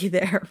possibility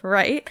there,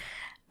 right?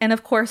 And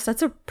of course,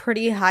 that's a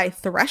pretty high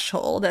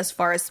threshold as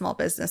far as small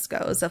business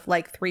goes of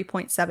like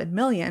 3.7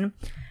 million.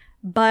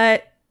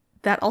 But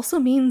that also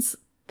means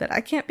that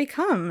I can't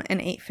become an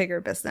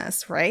 8-figure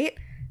business, right?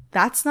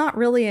 That's not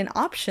really an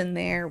option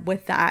there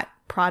with that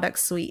product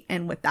suite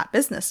and with that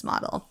business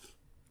model.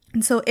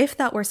 And so if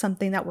that were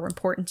something that were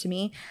important to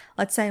me,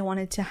 let's say I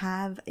wanted to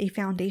have a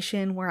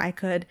foundation where I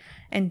could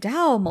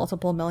endow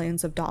multiple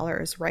millions of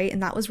dollars, right?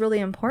 And that was really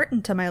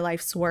important to my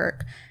life's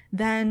work,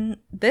 then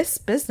this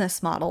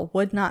business model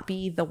would not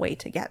be the way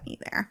to get me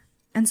there.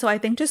 And so I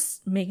think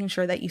just making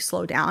sure that you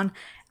slow down,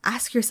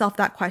 ask yourself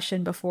that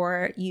question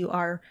before you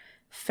are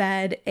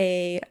fed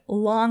a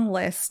long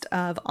list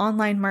of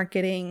online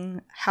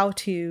marketing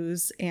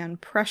how-tos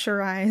and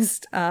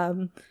pressurized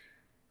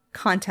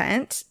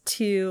content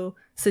to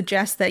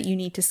suggest that you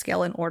need to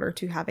scale in order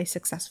to have a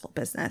successful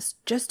business.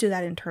 Just do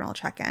that internal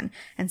check-in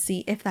and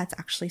see if that's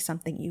actually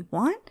something you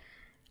want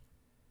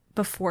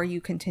before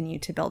you continue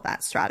to build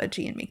that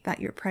strategy and make that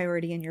your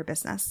priority in your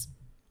business.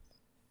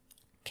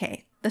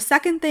 Okay, the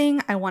second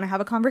thing I want to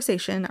have a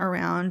conversation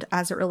around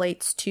as it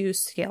relates to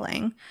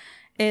scaling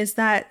is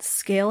that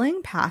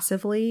scaling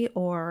passively,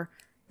 or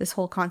this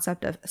whole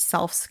concept of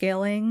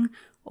self-scaling,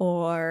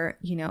 or,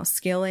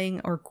 scaling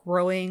or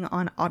growing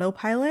on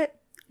autopilot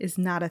is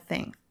not a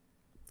thing.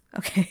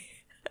 Okay.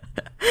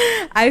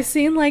 I've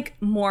seen like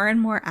more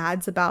and more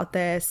ads about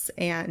this.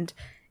 And,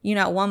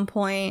 at one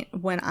point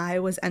when I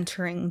was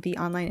entering the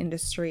online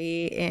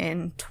industry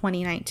in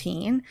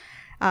 2019,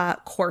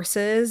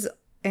 courses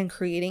and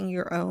creating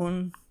your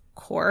own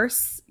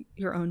course,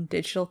 your own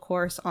digital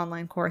course,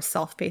 online course,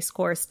 self-paced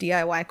course,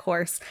 DIY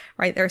course,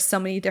 right? There's so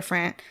many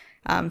different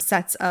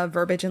sets of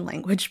verbiage and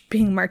language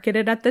being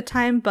marketed at the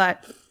time,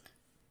 but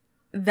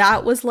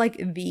that was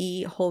like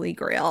the holy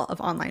grail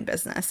of online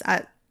business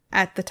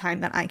at the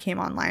time that I came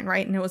online,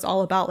 right? And it was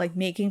all about like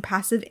making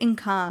passive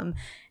income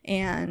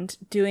and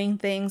doing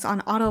things on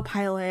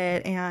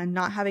autopilot and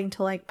not having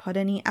to like put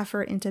any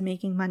effort into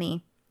making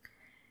money.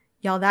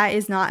 Y'all, that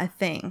is not a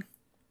thing.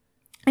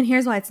 And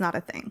here's why it's not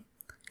a thing.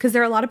 Because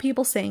there are a lot of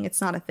people saying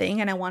it's not a thing,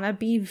 and I want to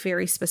be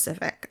very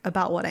specific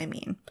about what I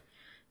mean.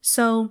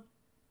 So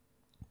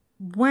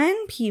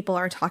when people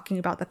are talking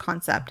about the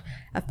concept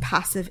of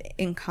passive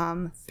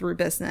income through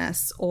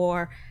business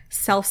or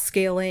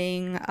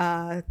self-scaling,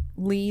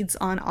 leads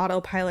on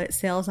autopilot,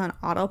 sales on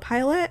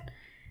autopilot,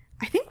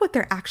 I think what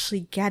they're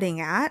actually getting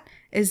at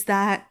is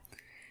that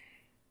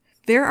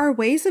there are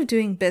ways of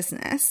doing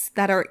business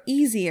that are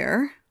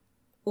easier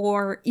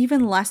or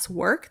even less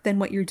work than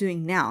what you're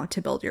doing now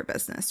to build your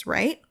business,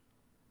 right?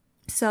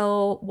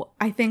 So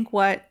I think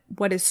what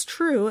is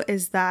true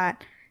is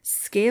that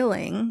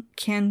scaling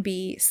can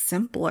be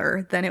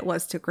simpler than it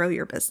was to grow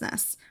your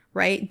business,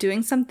 right?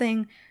 Doing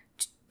something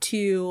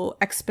to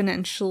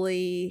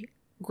exponentially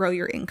grow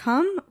your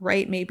income,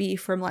 right? Maybe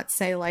from, let's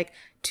say, like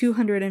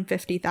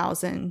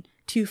 250,000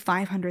 to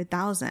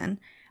 500,000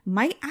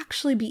 might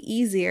actually be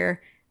easier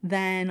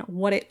than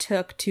what it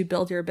took to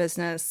build your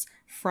business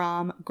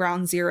from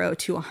ground zero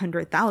to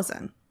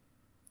 100,000.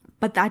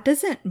 But that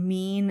doesn't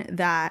mean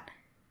that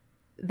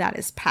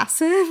is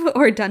passive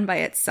or done by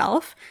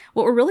itself.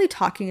 What we're really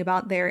talking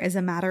about there is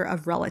a matter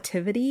of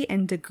relativity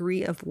and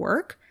degree of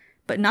work,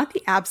 but not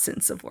the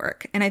absence of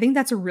work. And I think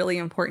that's a really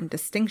important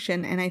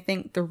distinction. And I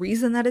think the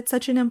reason that it's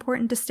such an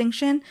important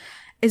distinction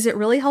is it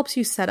really helps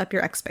you set up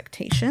your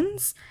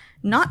expectations,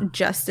 not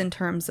just in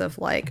terms of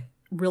like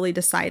really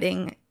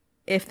deciding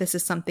if this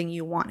is something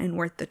you want and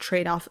worth the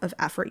trade-off of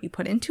effort you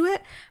put into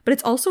it, but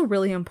it's also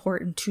really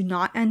important to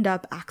not end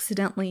up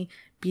accidentally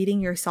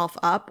beating yourself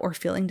up or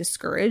feeling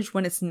discouraged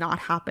when it's not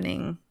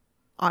happening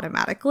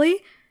automatically.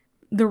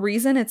 The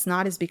reason it's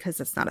not is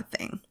because it's not a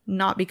thing,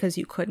 not because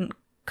you couldn't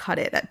cut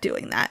it at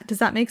doing that. Does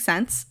that make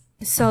sense?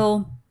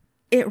 So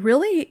it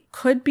really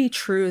could be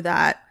true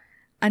that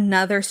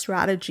another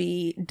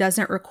strategy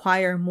doesn't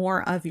require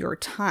more of your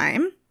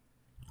time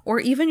or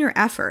even your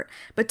effort,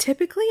 but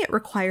typically it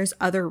requires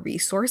other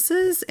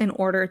resources in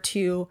order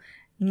to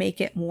make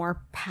it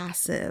more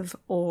passive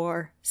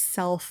or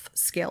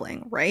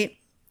self-scaling, right?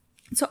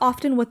 So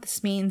often what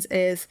this means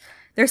is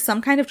there's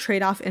some kind of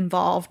trade-off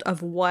involved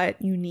of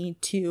what you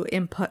need to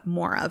input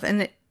more of.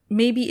 And it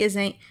maybe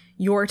isn't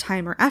your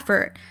time or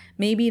effort.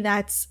 Maybe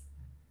that's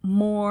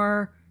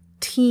more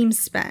team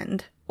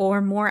spend or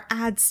more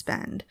ad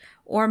spend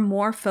or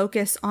more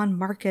focus on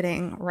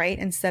marketing, right?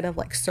 Instead of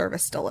like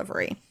service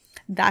delivery.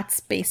 That's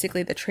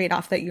basically the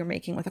trade-off that you're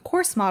making with a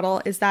course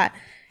model, is that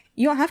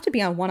you don't have to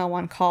be on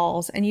one-on-one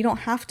calls and you don't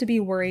have to be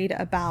worried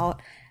about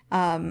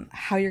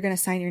how you're going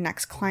to sign your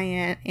next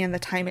client and the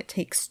time it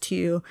takes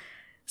to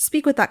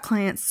speak with that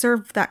client,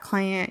 serve that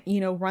client,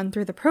 run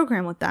through the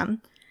program with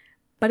them.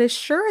 but it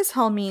sure as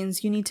hell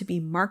means you need to be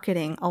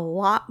marketing a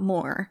lot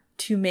more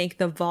to make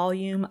the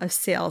volume of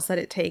sales that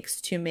it takes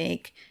to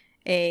make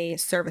a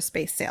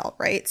service-based sale,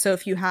 right? So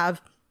if you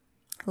have,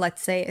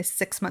 let's say, a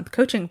 6-month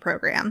coaching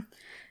program,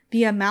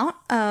 the amount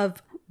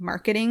of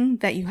marketing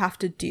that you have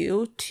to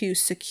do to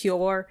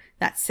secure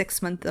that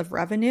 6 months of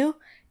revenue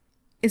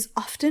is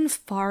often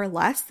far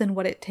less than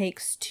what it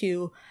takes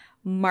to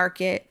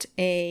market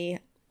a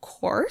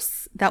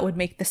course that would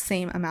make the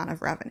same amount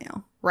of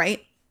revenue,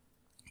 right?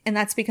 And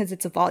that's because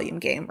it's a volume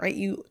game, right?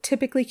 You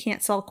typically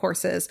can't sell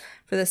courses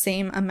for the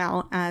same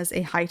amount as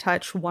a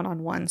high-touch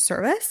one-on-one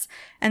service.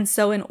 And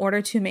so in order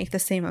to make the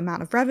same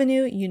amount of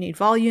revenue, you need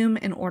volume.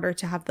 In order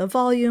to have the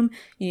volume,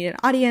 you need an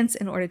audience.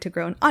 In order to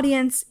grow an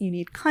audience, you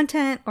need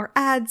content or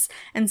ads.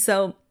 And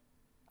so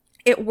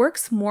it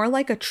works more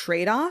like a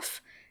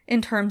trade-off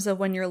in terms of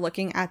when you're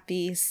looking at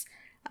these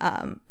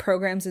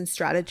programs and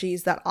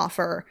strategies that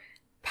offer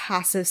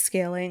passive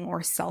scaling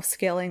or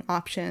self-scaling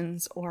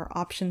options or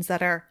options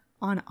that are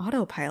on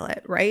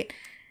autopilot, right?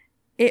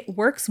 It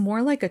works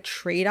more like a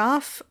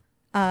trade-off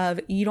of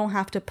you don't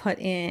have to put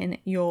in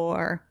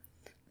your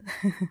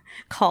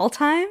call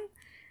time,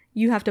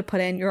 you have to put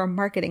in your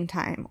marketing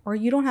time, or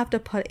you don't have to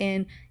put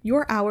in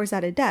your hours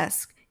at a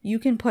desk. You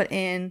can put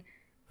in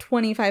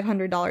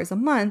 $2,500 a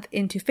month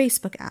into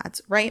Facebook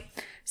ads, right?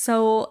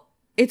 So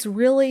it's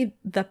really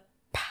the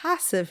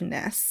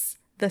passiveness,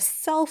 the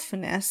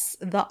selfness,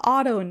 the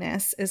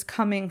auto-ness is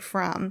coming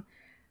from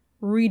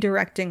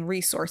redirecting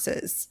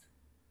resources.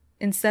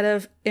 Instead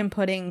of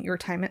inputting your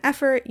time and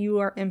effort, you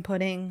are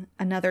inputting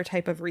another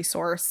type of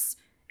resource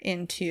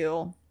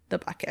into the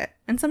bucket.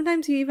 And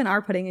sometimes you even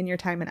are putting in your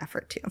time and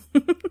effort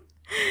too.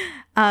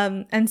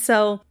 And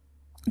so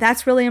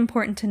that's really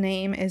important to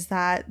name, is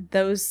that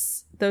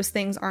those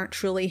things aren't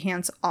truly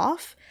hands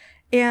off.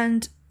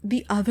 And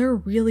the other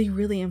really,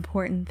 really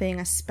important thing,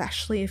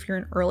 especially if you're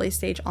an early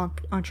stage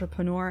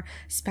entrepreneur,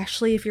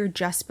 especially if you're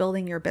just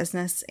building your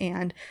business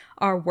and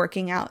are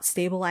working out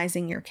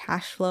stabilizing your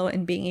cash flow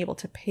and being able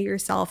to pay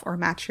yourself or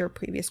match your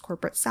previous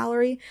corporate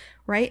salary,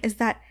 right, is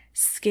that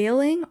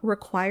scaling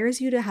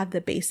requires you to have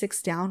the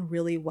basics down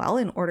really well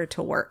in order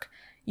to work.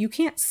 You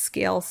can't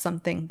scale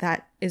something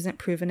that isn't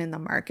proven in the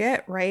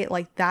market, right?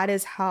 Like that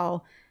is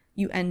how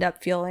you end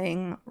up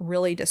feeling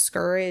really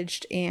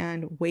discouraged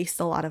and waste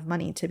a lot of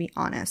money, to be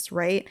honest,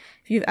 right?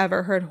 If you've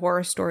ever heard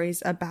horror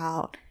stories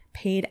about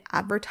paid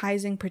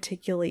advertising,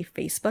 particularly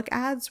Facebook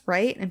ads,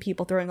 right? And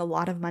people throwing a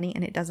lot of money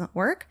and it doesn't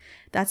work.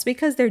 That's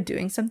because they're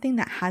doing something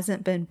that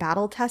hasn't been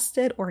battle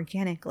tested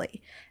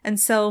organically. And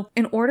so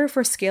in order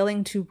for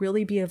scaling to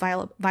really be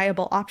a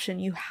viable option,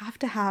 you have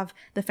to have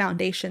the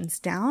foundations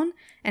down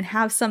and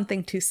have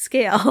something to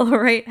scale,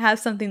 right? Have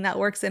something that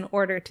works in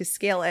order to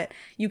scale it.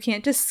 You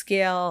can't just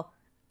scale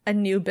a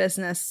new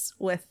business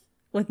with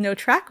no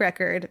track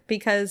record,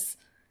 because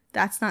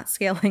that's not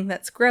scaling,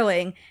 that's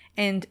growing.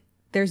 And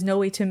there's no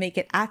way to make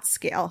it at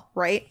scale,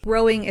 right?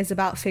 Growing is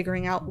about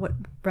figuring out what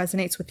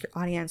resonates with your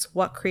audience,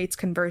 what creates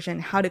conversion,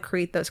 how to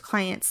create those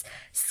clients.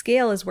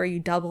 Scale is where you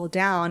double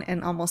down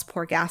and almost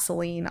pour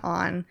gasoline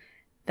on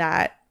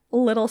that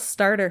little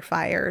starter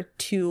fire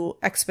to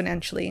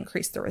exponentially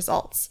increase the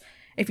results.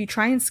 If you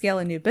try and scale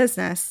a new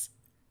business,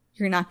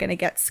 you're not going to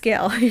get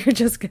scale. You're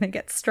just going to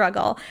get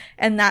struggle.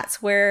 And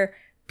that's where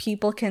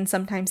people can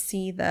sometimes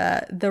see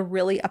the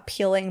really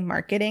appealing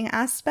marketing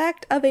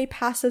aspect of a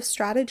passive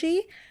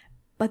strategy.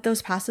 But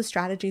those passive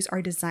strategies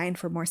are designed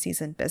for more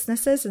seasoned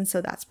businesses. And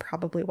so that's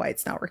probably why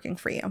it's not working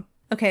for you.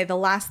 Okay, the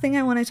last thing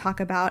I want to talk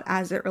about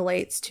as it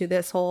relates to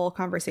this whole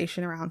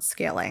conversation around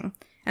scaling.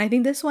 And I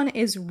think this one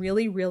is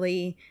really,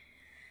 really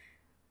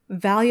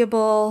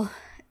valuable.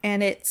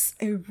 And it's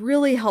a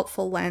really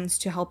helpful lens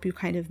to help you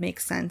kind of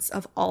make sense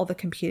of all the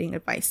competing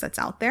advice that's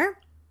out there.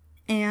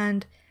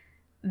 And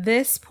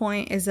this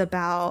point is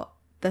about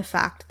the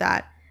fact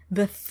that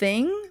the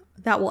thing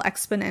that will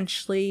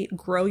exponentially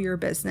grow your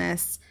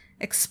business,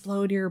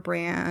 explode your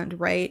brand,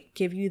 right,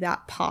 give you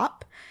that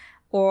pop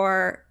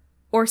or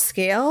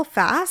scale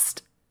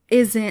fast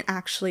isn't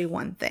actually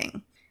one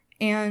thing.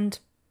 And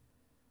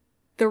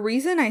the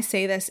reason I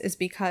say this is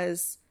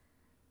because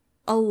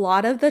a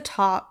lot of the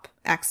top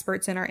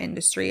experts in our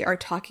industry are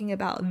talking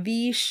about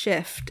the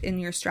shift in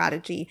your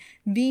strategy,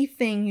 the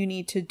thing you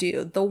need to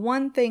do, the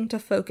one thing to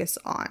focus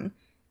on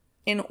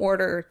in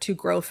order to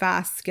grow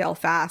fast, scale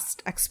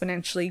fast,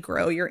 exponentially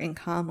grow your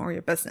income or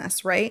your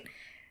business, right?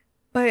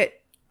 But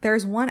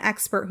there's one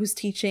expert who's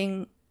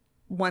teaching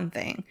one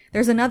thing.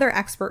 There's another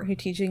expert who's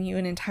teaching you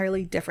an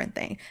entirely different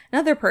thing.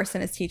 Another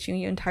person is teaching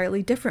you an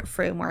entirely different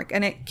framework.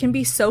 And it can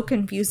be so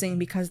confusing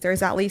because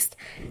there's at least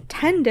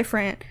 10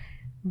 different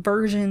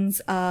versions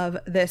of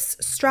this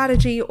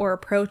strategy or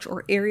approach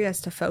or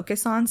areas to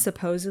focus on,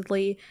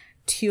 supposedly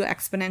to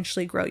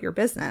exponentially grow your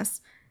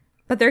business.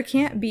 But there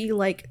can't be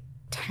like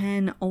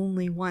 10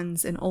 only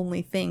ones and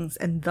only things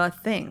and the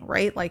thing,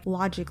 right? Like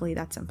logically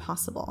that's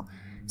impossible.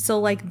 So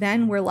like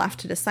then we're left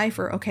to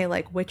decipher, okay,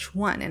 like which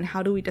one and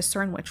how do we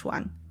discern which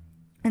one?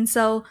 And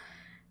so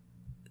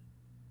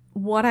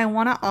what I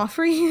want to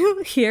offer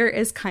you here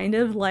is kind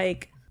of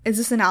like is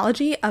this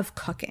analogy of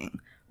cooking,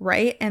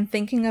 right? And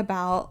thinking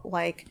about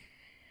like,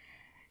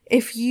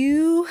 if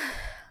you,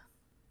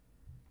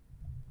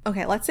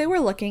 okay, let's say we're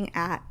looking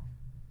at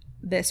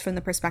this from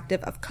the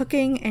perspective of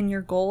cooking, and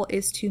your goal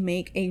is to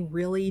make a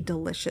really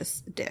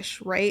delicious dish,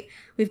 right?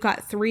 We've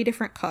got 3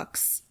 different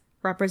cooks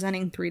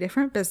representing 3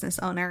 different business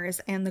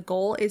owners, and the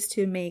goal is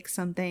to make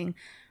something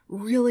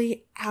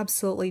really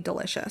absolutely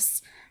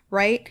delicious,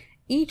 right?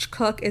 Each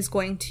cook is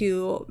going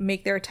to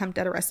make their attempt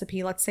at a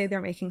recipe. Let's say they're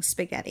making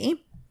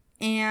spaghetti,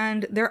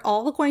 and they're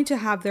all going to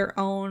have their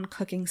own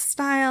cooking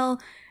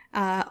style,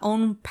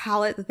 own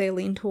palate that they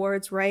lean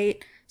towards,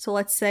 right? So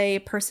let's say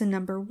person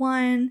number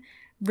 1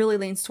 really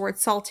leans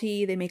towards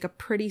salty. They make a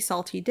pretty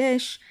salty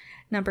dish.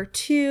 Number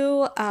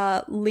 2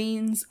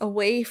 leans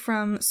away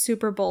from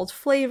super bold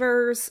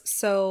flavors.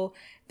 So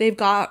they've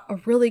got a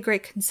really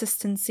great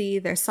consistency.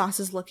 Their sauce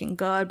is looking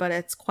good, but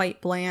it's quite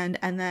bland.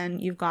 And then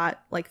you've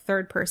got like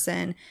third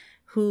person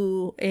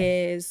who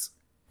is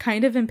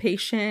kind of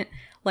impatient,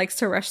 likes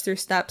to rush through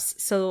steps.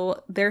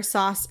 So their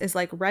sauce is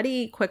like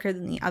ready quicker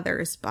than the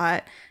others,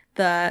 but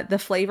the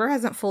flavor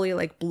hasn't fully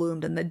like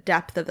bloomed and the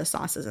depth of the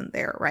sauce isn't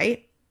there,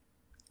 right?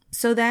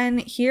 So then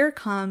here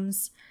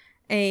comes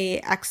a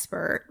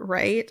expert,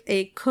 right?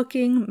 A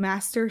cooking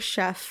master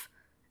chef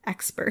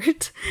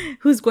expert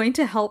who's going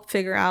to help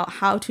figure out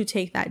how to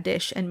take that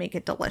dish and make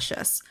it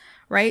delicious,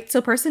 right?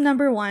 So person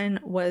number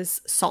 1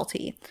 was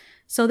salty.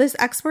 So this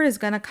expert is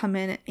going to come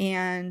in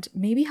and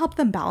maybe help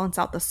them balance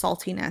out the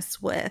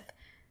saltiness with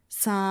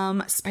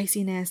some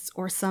spiciness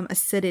or some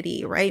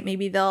acidity, right?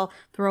 Maybe they'll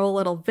throw a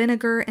little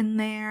vinegar in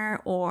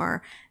there,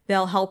 or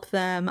they'll help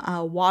them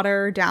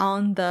water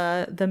down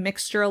the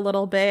mixture a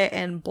little bit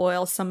and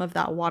boil some of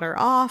that water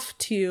off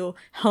to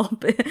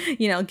help,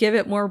 give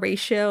it more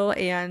ratio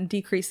and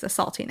decrease the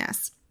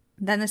saltiness.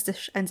 Then this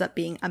dish ends up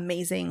being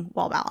amazing,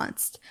 well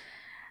balanced.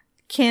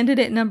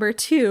 Candidate number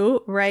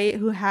 2, right,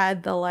 who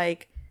had the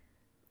like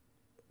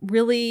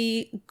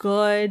really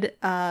good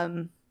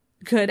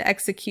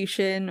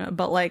execution,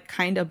 but like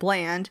kind of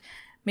bland.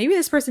 Maybe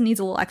this person needs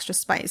a little extra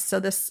spice. So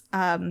this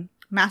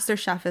master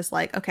chef is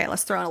like, okay,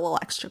 let's throw in a little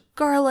extra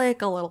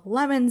garlic, a little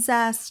lemon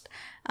zest,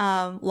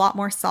 lot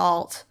more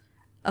salt.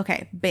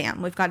 Okay,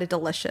 bam, we've got a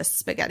delicious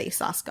spaghetti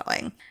sauce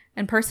going.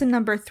 And person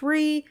number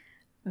 3,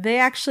 they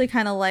actually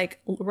kind of like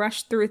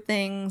rushed through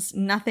things.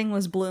 Nothing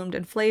was bloomed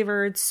and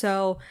flavored.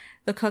 So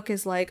the cook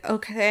is like,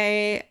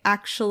 okay,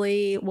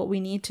 actually what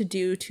we need to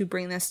do to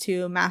bring this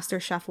to master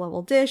chef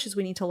level dish is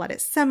we need to let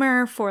it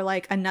simmer for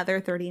like another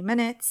 30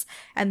 minutes.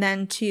 And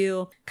then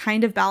to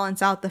kind of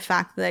balance out the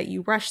fact that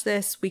you rush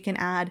this, we can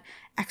add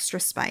extra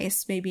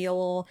spice, maybe a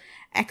little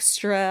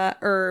extra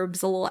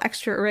herbs, a little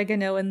extra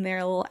oregano in there,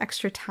 a little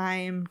extra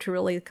thyme to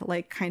really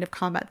like kind of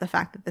combat the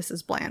fact that this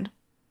is bland.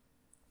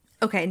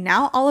 Okay,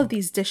 now all of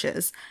these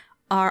dishes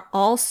are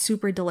all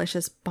super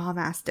delicious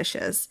bomb-ass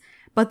dishes,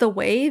 but the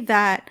way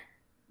that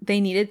they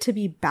needed to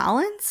be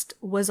balanced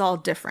was all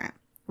different,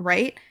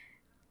 right?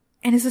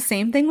 And it's the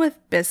same thing with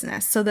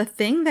business. So the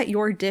thing that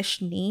your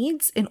dish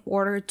needs in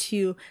order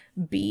to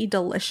be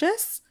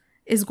delicious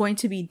is going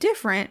to be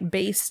different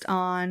based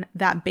on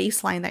that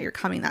baseline that you're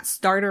coming, that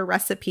starter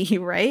recipe,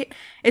 right?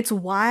 It's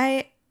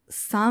why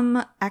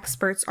some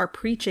experts are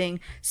preaching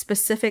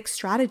specific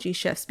strategy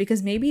shifts,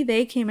 because maybe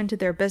they came into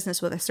their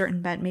business with a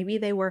certain bent. Maybe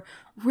they were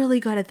really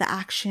good at the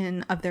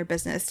action of their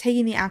business,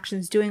 taking the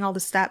actions, doing all the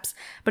steps,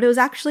 but it was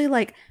actually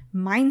like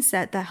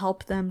mindset that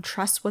helped them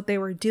trust what they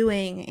were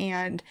doing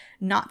and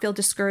not feel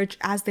discouraged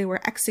as they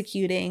were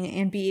executing,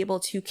 and be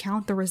able to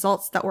count the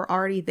results that were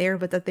already there,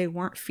 but that they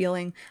weren't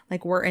feeling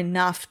like were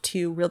enough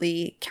to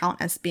really count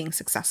as being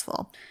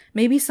successful.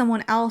 Maybe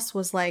someone else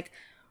was like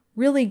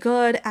really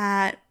good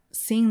at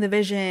seeing the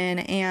vision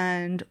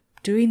and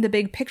doing the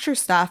big picture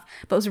stuff,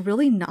 but was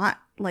really not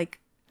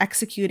like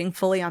executing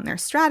fully on their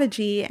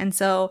strategy. And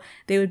so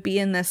they would be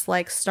in this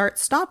like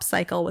start-stop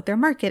cycle with their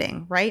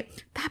marketing, right?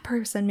 That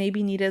person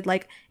maybe needed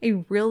like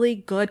a really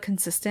good,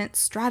 consistent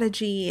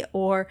strategy,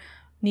 or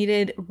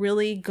needed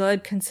really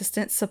good,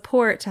 consistent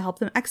support to help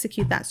them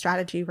execute that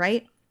strategy,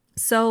 right?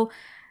 So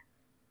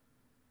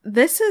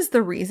this is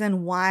the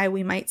reason why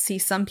we might see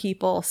some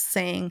people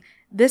saying,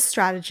 this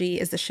strategy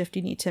is the shift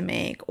you need to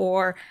make,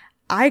 or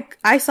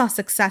I saw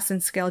success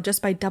and scale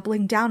just by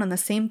doubling down on the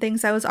same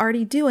things I was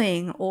already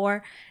doing,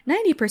 or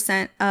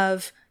 90%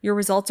 of your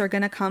results are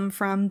going to come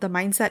from the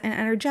mindset and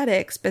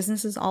energetics.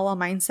 Business is all a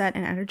mindset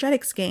and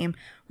energetics game,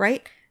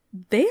 right?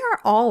 They are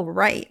all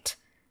right,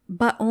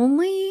 but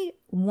only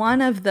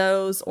one of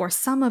those or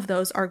some of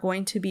those are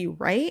going to be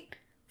right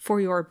for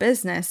your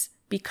business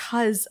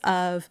because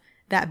of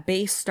that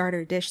base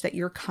starter dish that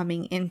you're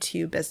coming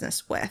into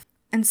business with.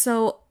 And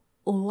so,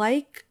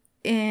 like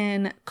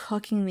in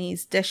cooking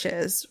these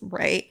dishes,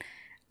 right,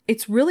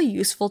 it's really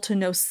useful to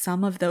know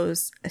some of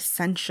those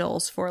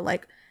essentials for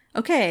like,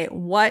 okay,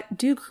 what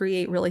do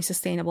create really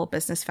sustainable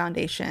business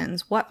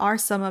foundations? What are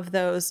some of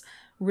those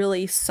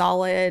really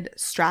solid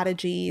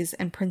strategies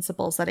and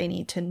principles that I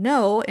need to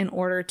know in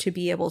order to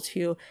be able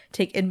to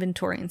take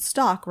inventory and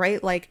stock,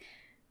 right? Like,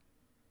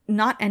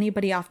 not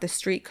anybody off the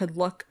street could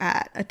look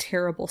at a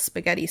terrible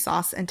spaghetti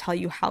sauce and tell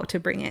you how to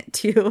bring it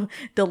to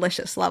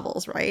delicious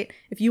levels, right?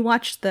 If you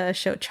watch the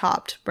show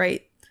Chopped,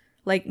 right?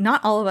 Like,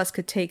 not all of us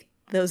could take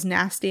those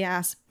nasty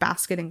ass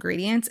basket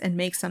ingredients and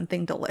make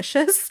something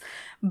delicious.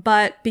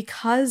 But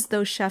because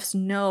those chefs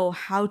know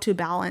how to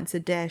balance a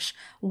dish,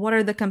 what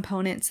are the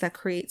components that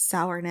create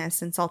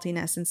sourness and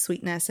saltiness and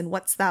sweetness, and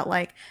what's that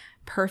like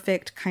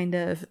perfect kind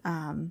of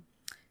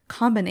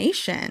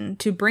combination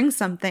to bring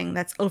something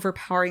that's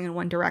overpowering in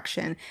one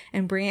direction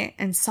and bring it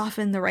and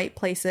soften the right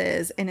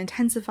places and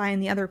intensify in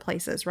the other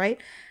places, right?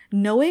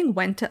 Knowing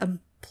when to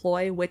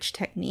employ which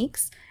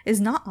techniques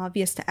is not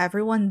obvious to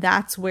everyone.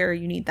 That's where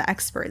you need the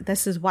expert.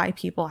 This is why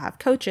people have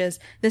coaches.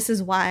 This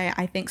is why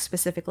I think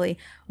specifically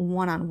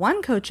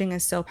one-on-one coaching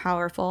is so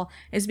powerful,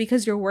 is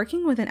because you're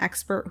working with an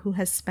expert who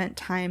has spent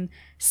time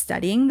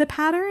studying the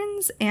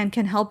patterns and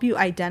can help you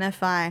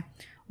identify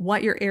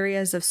what your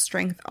areas of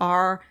strength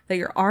are that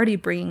you're already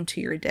bringing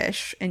to your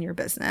dish in your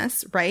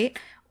business, right?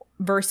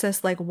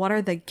 Versus like, what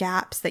are the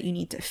gaps that you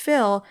need to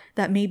fill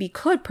that maybe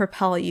could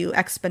propel you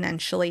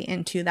exponentially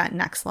into that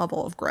next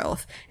level of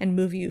growth and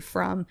move you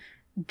from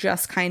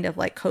just kind of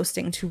like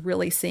coasting to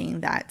really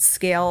seeing that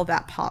scale,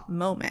 that pop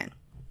moment.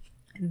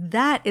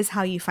 That is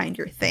how you find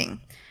your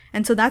thing.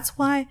 And so that's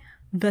why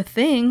the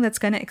thing that's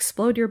going to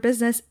explode your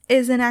business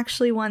isn't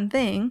actually one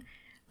thing,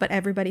 but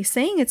everybody's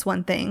saying it's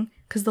one thing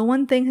because the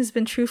one thing has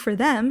been true for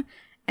them.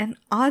 And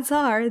odds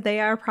are they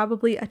are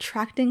probably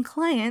attracting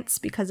clients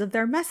because of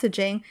their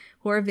messaging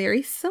who are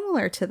very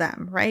similar to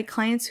them, right?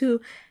 Clients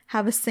who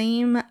have a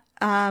same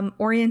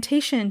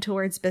orientation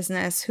towards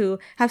business, who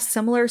have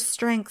similar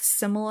strengths,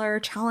 similar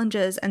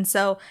challenges. And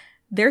so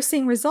they're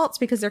seeing results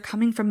because they're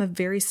coming from a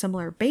very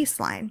similar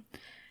baseline.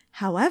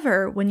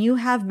 However, when you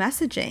have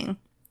messaging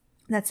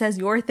that says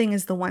your thing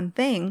is the one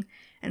thing,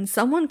 and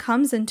someone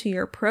comes into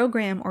your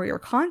program or your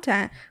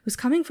content who's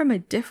coming from a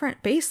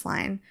different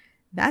baseline,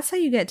 that's how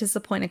you get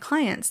disappointed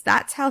clients.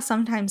 That's how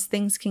sometimes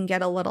things can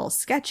get a little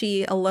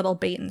sketchy, a little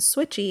bait and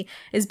switchy,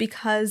 is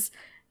because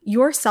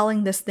you're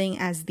selling this thing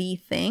as the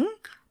thing,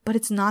 but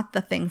it's not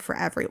the thing for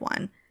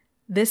everyone.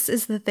 This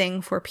is the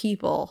thing for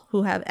people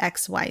who have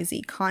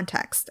XYZ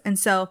context. And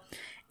so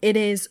it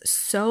is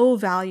so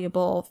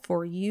valuable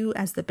for you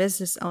as the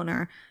business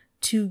owner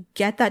to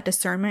get that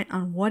discernment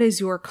on what is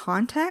your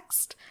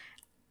context,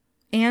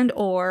 and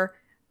or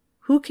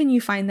who can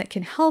you find that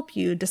can help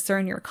you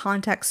discern your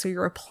context so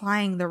you're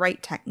applying the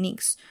right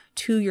techniques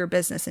to your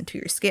business and to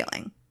your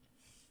scaling.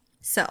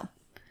 So,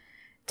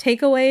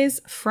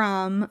 takeaways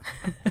from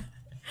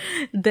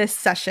this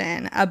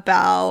session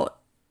about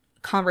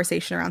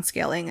conversation around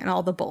scaling and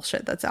all the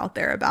bullshit that's out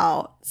there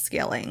about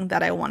scaling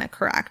that I want to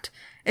correct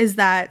is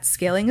that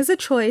scaling is a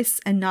choice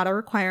and not a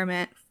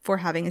requirement for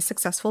having a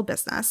successful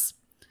business.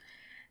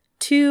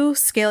 2,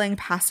 scaling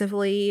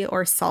passively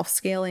or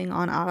self-scaling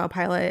on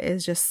autopilot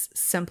is just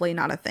simply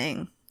not a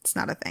thing. It's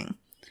not a thing.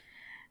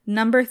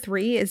 Number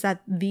 3 is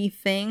that the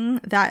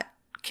thing that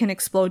can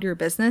explode your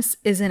business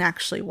isn't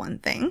actually one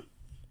thing.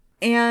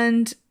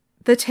 And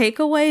the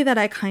takeaway that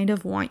I kind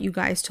of want you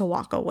guys to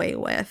walk away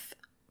with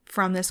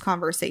from this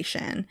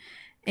conversation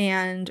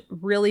and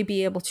really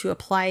be able to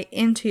apply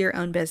into your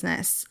own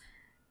business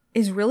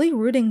is really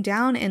rooting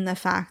down in the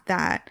fact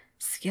that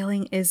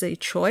scaling is a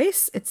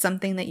choice. It's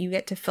something that you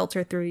get to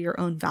filter through your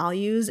own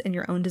values and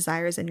your own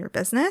desires in your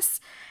business.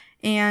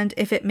 And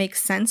if it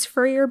makes sense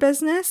for your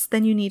business,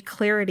 then you need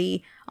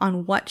clarity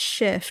on what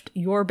shift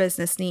your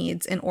business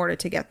needs in order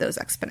to get those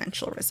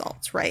exponential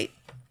results, right?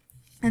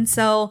 And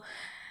so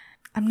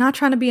I'm not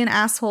trying to be an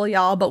asshole,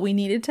 y'all, but we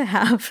needed to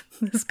have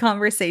this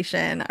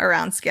conversation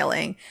around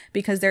scaling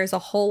because there's a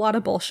whole lot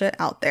of bullshit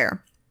out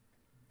there.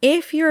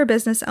 If you're a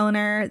business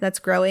owner that's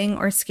growing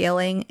or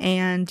scaling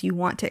and you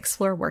want to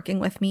explore working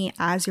with me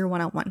as your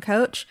one-on-one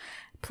coach,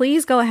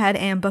 please go ahead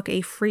and book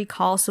a free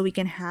call so we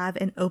can have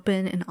an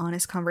open and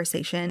honest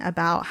conversation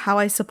about how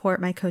I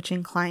support my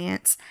coaching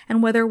clients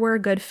and whether we're a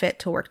good fit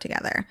to work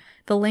together.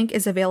 The link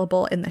is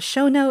available in the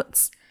show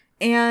notes.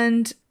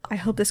 And I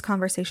hope this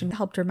conversation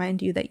helped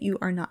remind you that you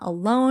are not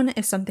alone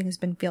if something has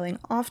been feeling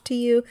off to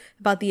you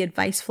about the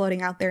advice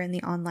floating out there in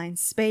the online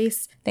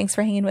space. Thanks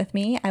for hanging with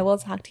me. I will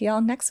talk to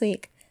y'all next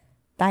week.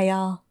 Bye,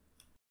 y'all.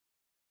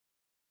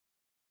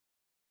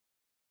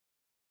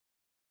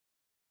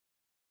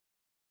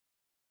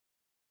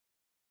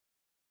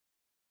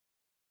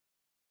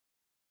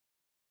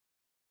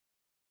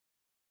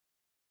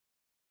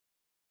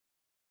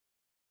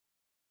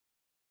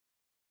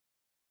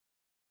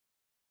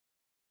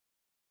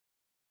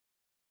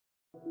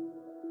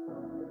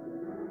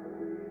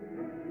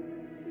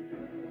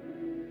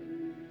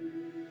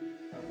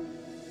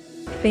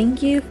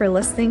 Thank you for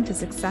listening to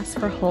Success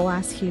for Whole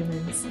Ass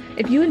Humans.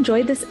 If you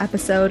enjoyed this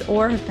episode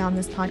or have found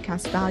this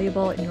podcast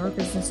valuable in your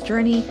business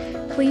journey,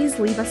 please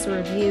leave us a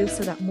review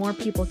so that more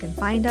people can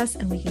find us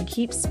and we can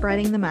keep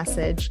spreading the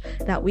message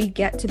that we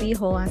get to be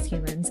whole ass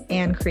humans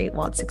and create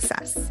wild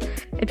success.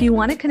 If you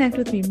want to connect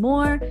with me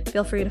more,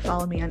 feel free to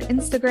follow me on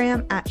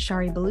Instagram at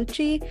Shari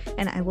Bellucci,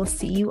 and I will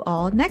see you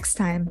all next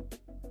time.